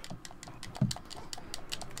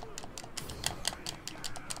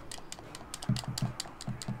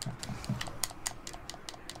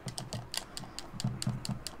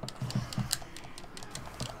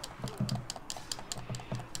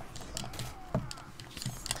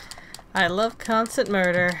 I love constant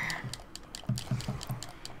murder.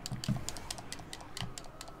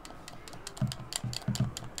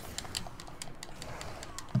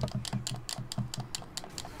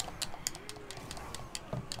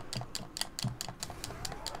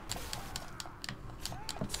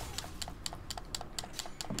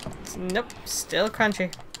 Nope, still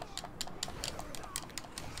crunchy.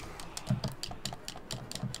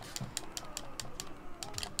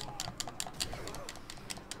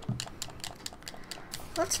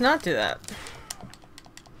 Let's not do that.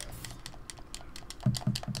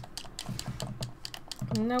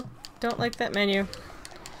 Nope, don't like that menu.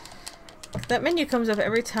 That menu comes up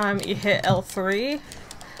every time you hit L3.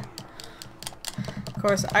 Of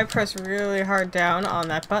course, I press really hard down on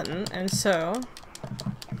that button, and so...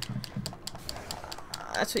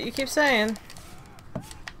 that's what you keep saying.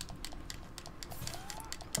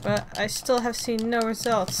 But I still have seen no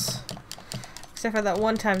results. Except for that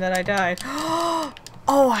one time that I died.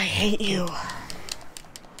 Oh, I hate you.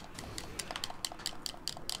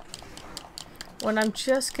 when I'm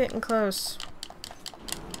just getting close.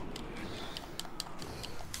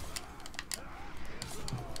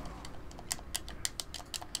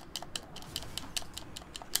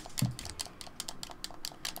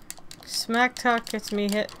 Smack talk gets me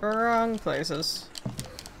hit wrong places.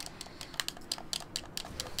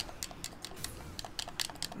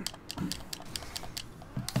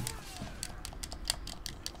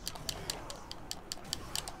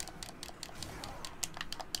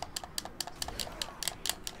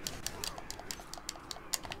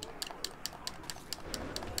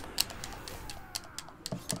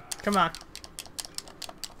 Come on.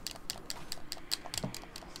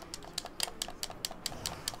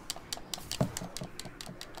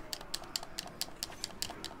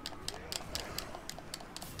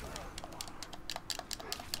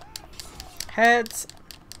 Heads.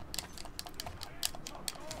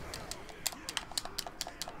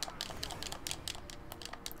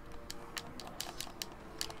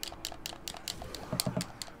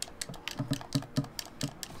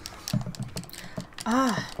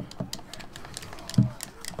 Ah.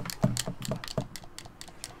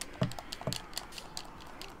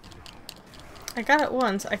 I got it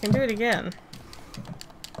once. I can do it again.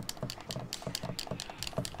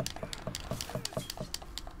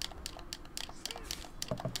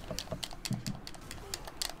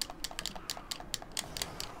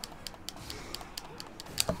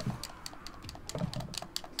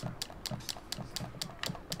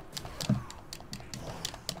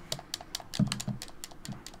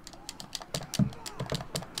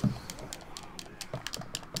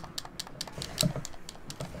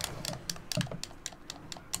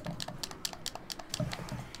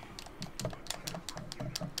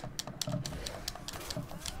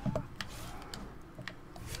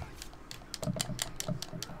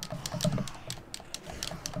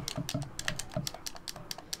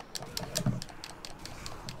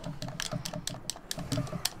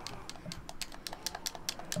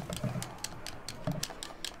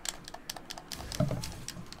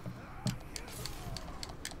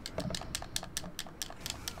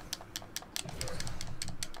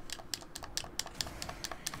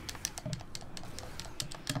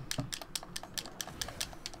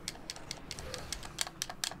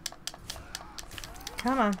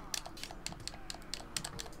 Come on.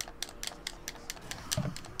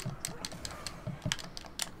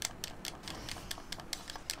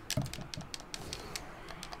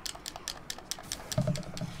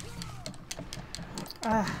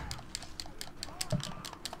 Ah.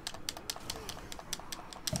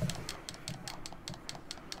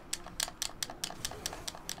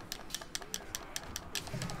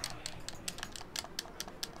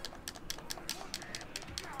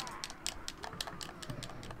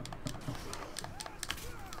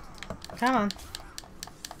 Come on.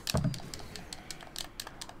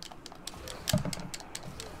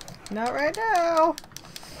 Not right now.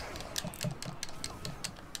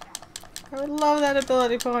 I would love that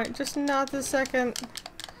ability point, just not this second.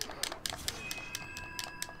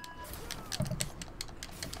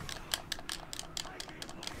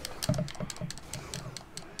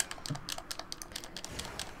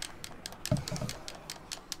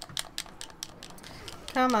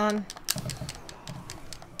 Come on.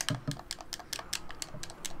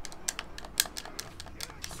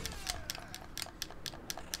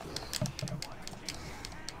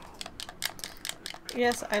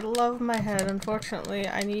 Yes, I love my head. Unfortunately,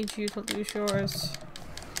 I need you to lose yours.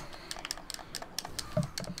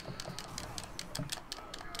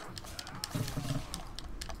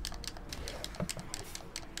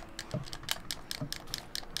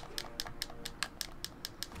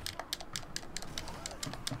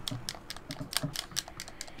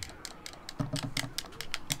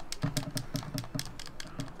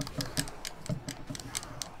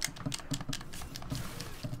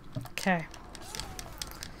 Okay.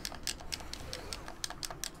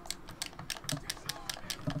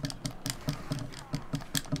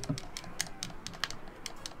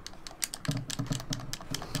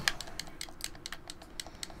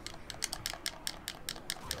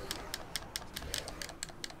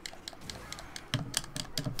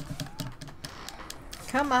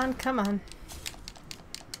 Come on, come on.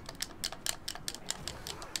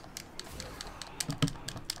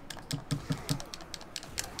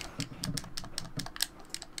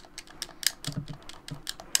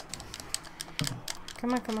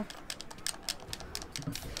 Come on, come on.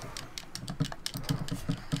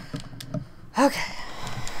 Okay.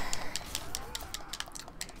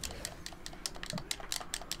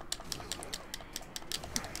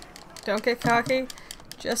 Don't get cocky.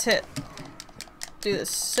 Just hit. Do the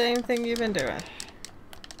same thing you've been doing.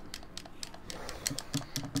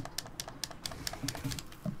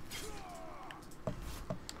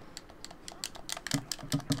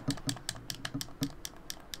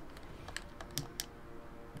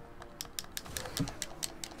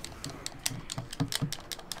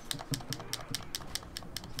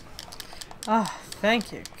 Oh,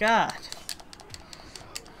 thank you, God.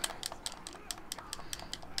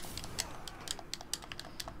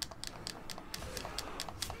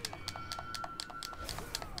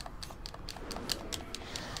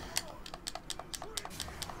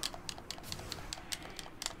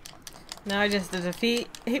 Now I just have to defeat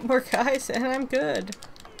 8 more guys and I'm good.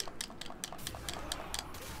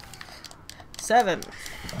 7.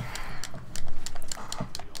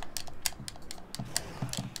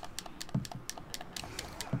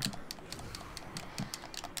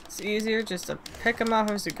 It's easier just to pick them off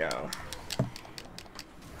as you go.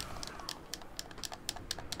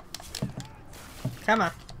 Come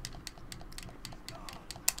on.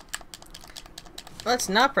 Let's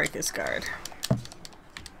not break his guard.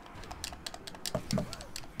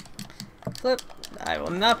 Flip. I will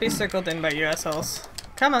not be circled in by you assholes.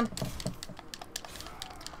 Come on.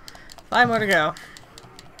 5 more to go.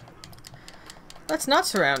 Let's not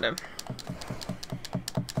surround him.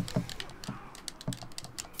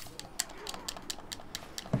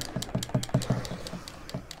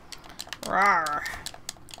 Rawr.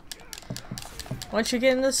 Once you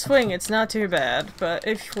get in the swing, it's not too bad, but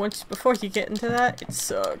before you get into that, it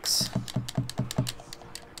sucks.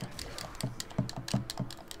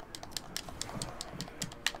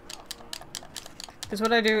 Because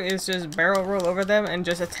what I do is just barrel roll over them and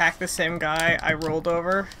just attack the same guy I rolled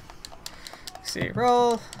over. See,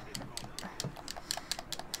 roll.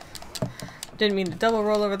 Didn't mean to double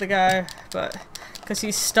roll over the guy, but because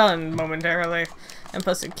he's stunned momentarily. And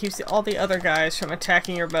plus it keeps all the other guys from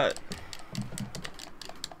attacking your butt.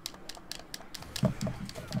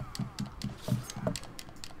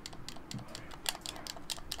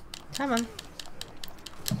 Come on.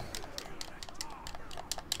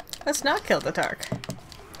 Let's not kill the Tark.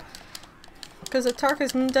 Because the Tark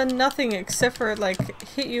has done nothing except for, like,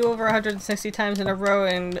 hit you over 160 times in a row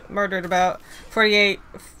and murdered about 49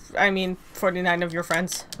 of your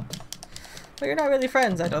friends. But you're not really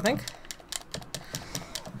friends, I don't think.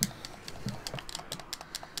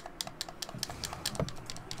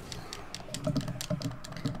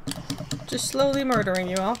 Just slowly murdering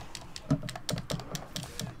you all.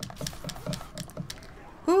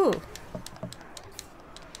 Ooh.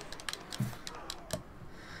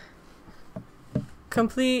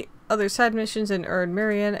 Complete other side missions and earn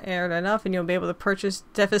Marion enough and you'll be able to purchase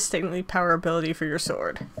devastatingly power ability for your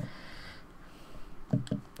sword.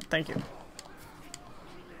 Thank you.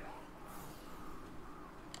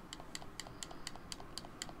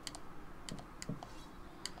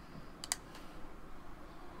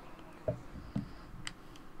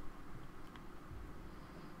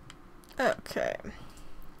 Okay.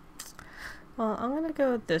 Well, I'm gonna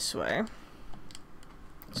go this way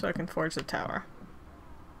so I can forge the tower.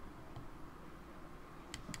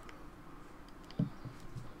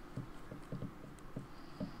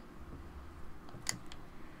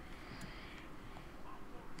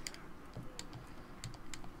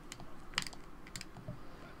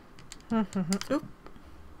 Oop.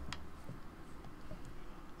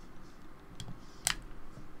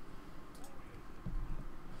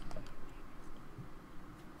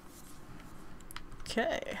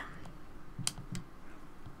 Okay.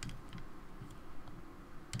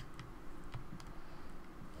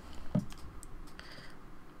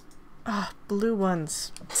 Ah, blue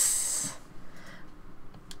ones.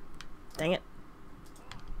 Dang it.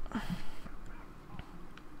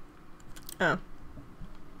 Oh.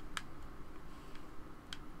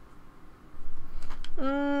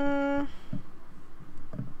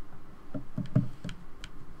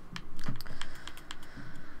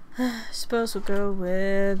 Suppose we'll go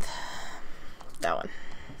with that one.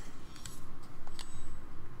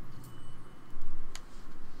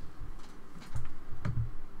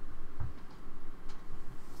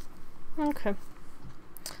 Okay.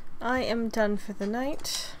 I am done for the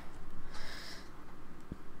night.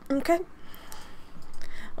 Okay.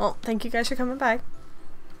 Well, thank you guys for coming by.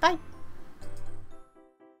 Bye.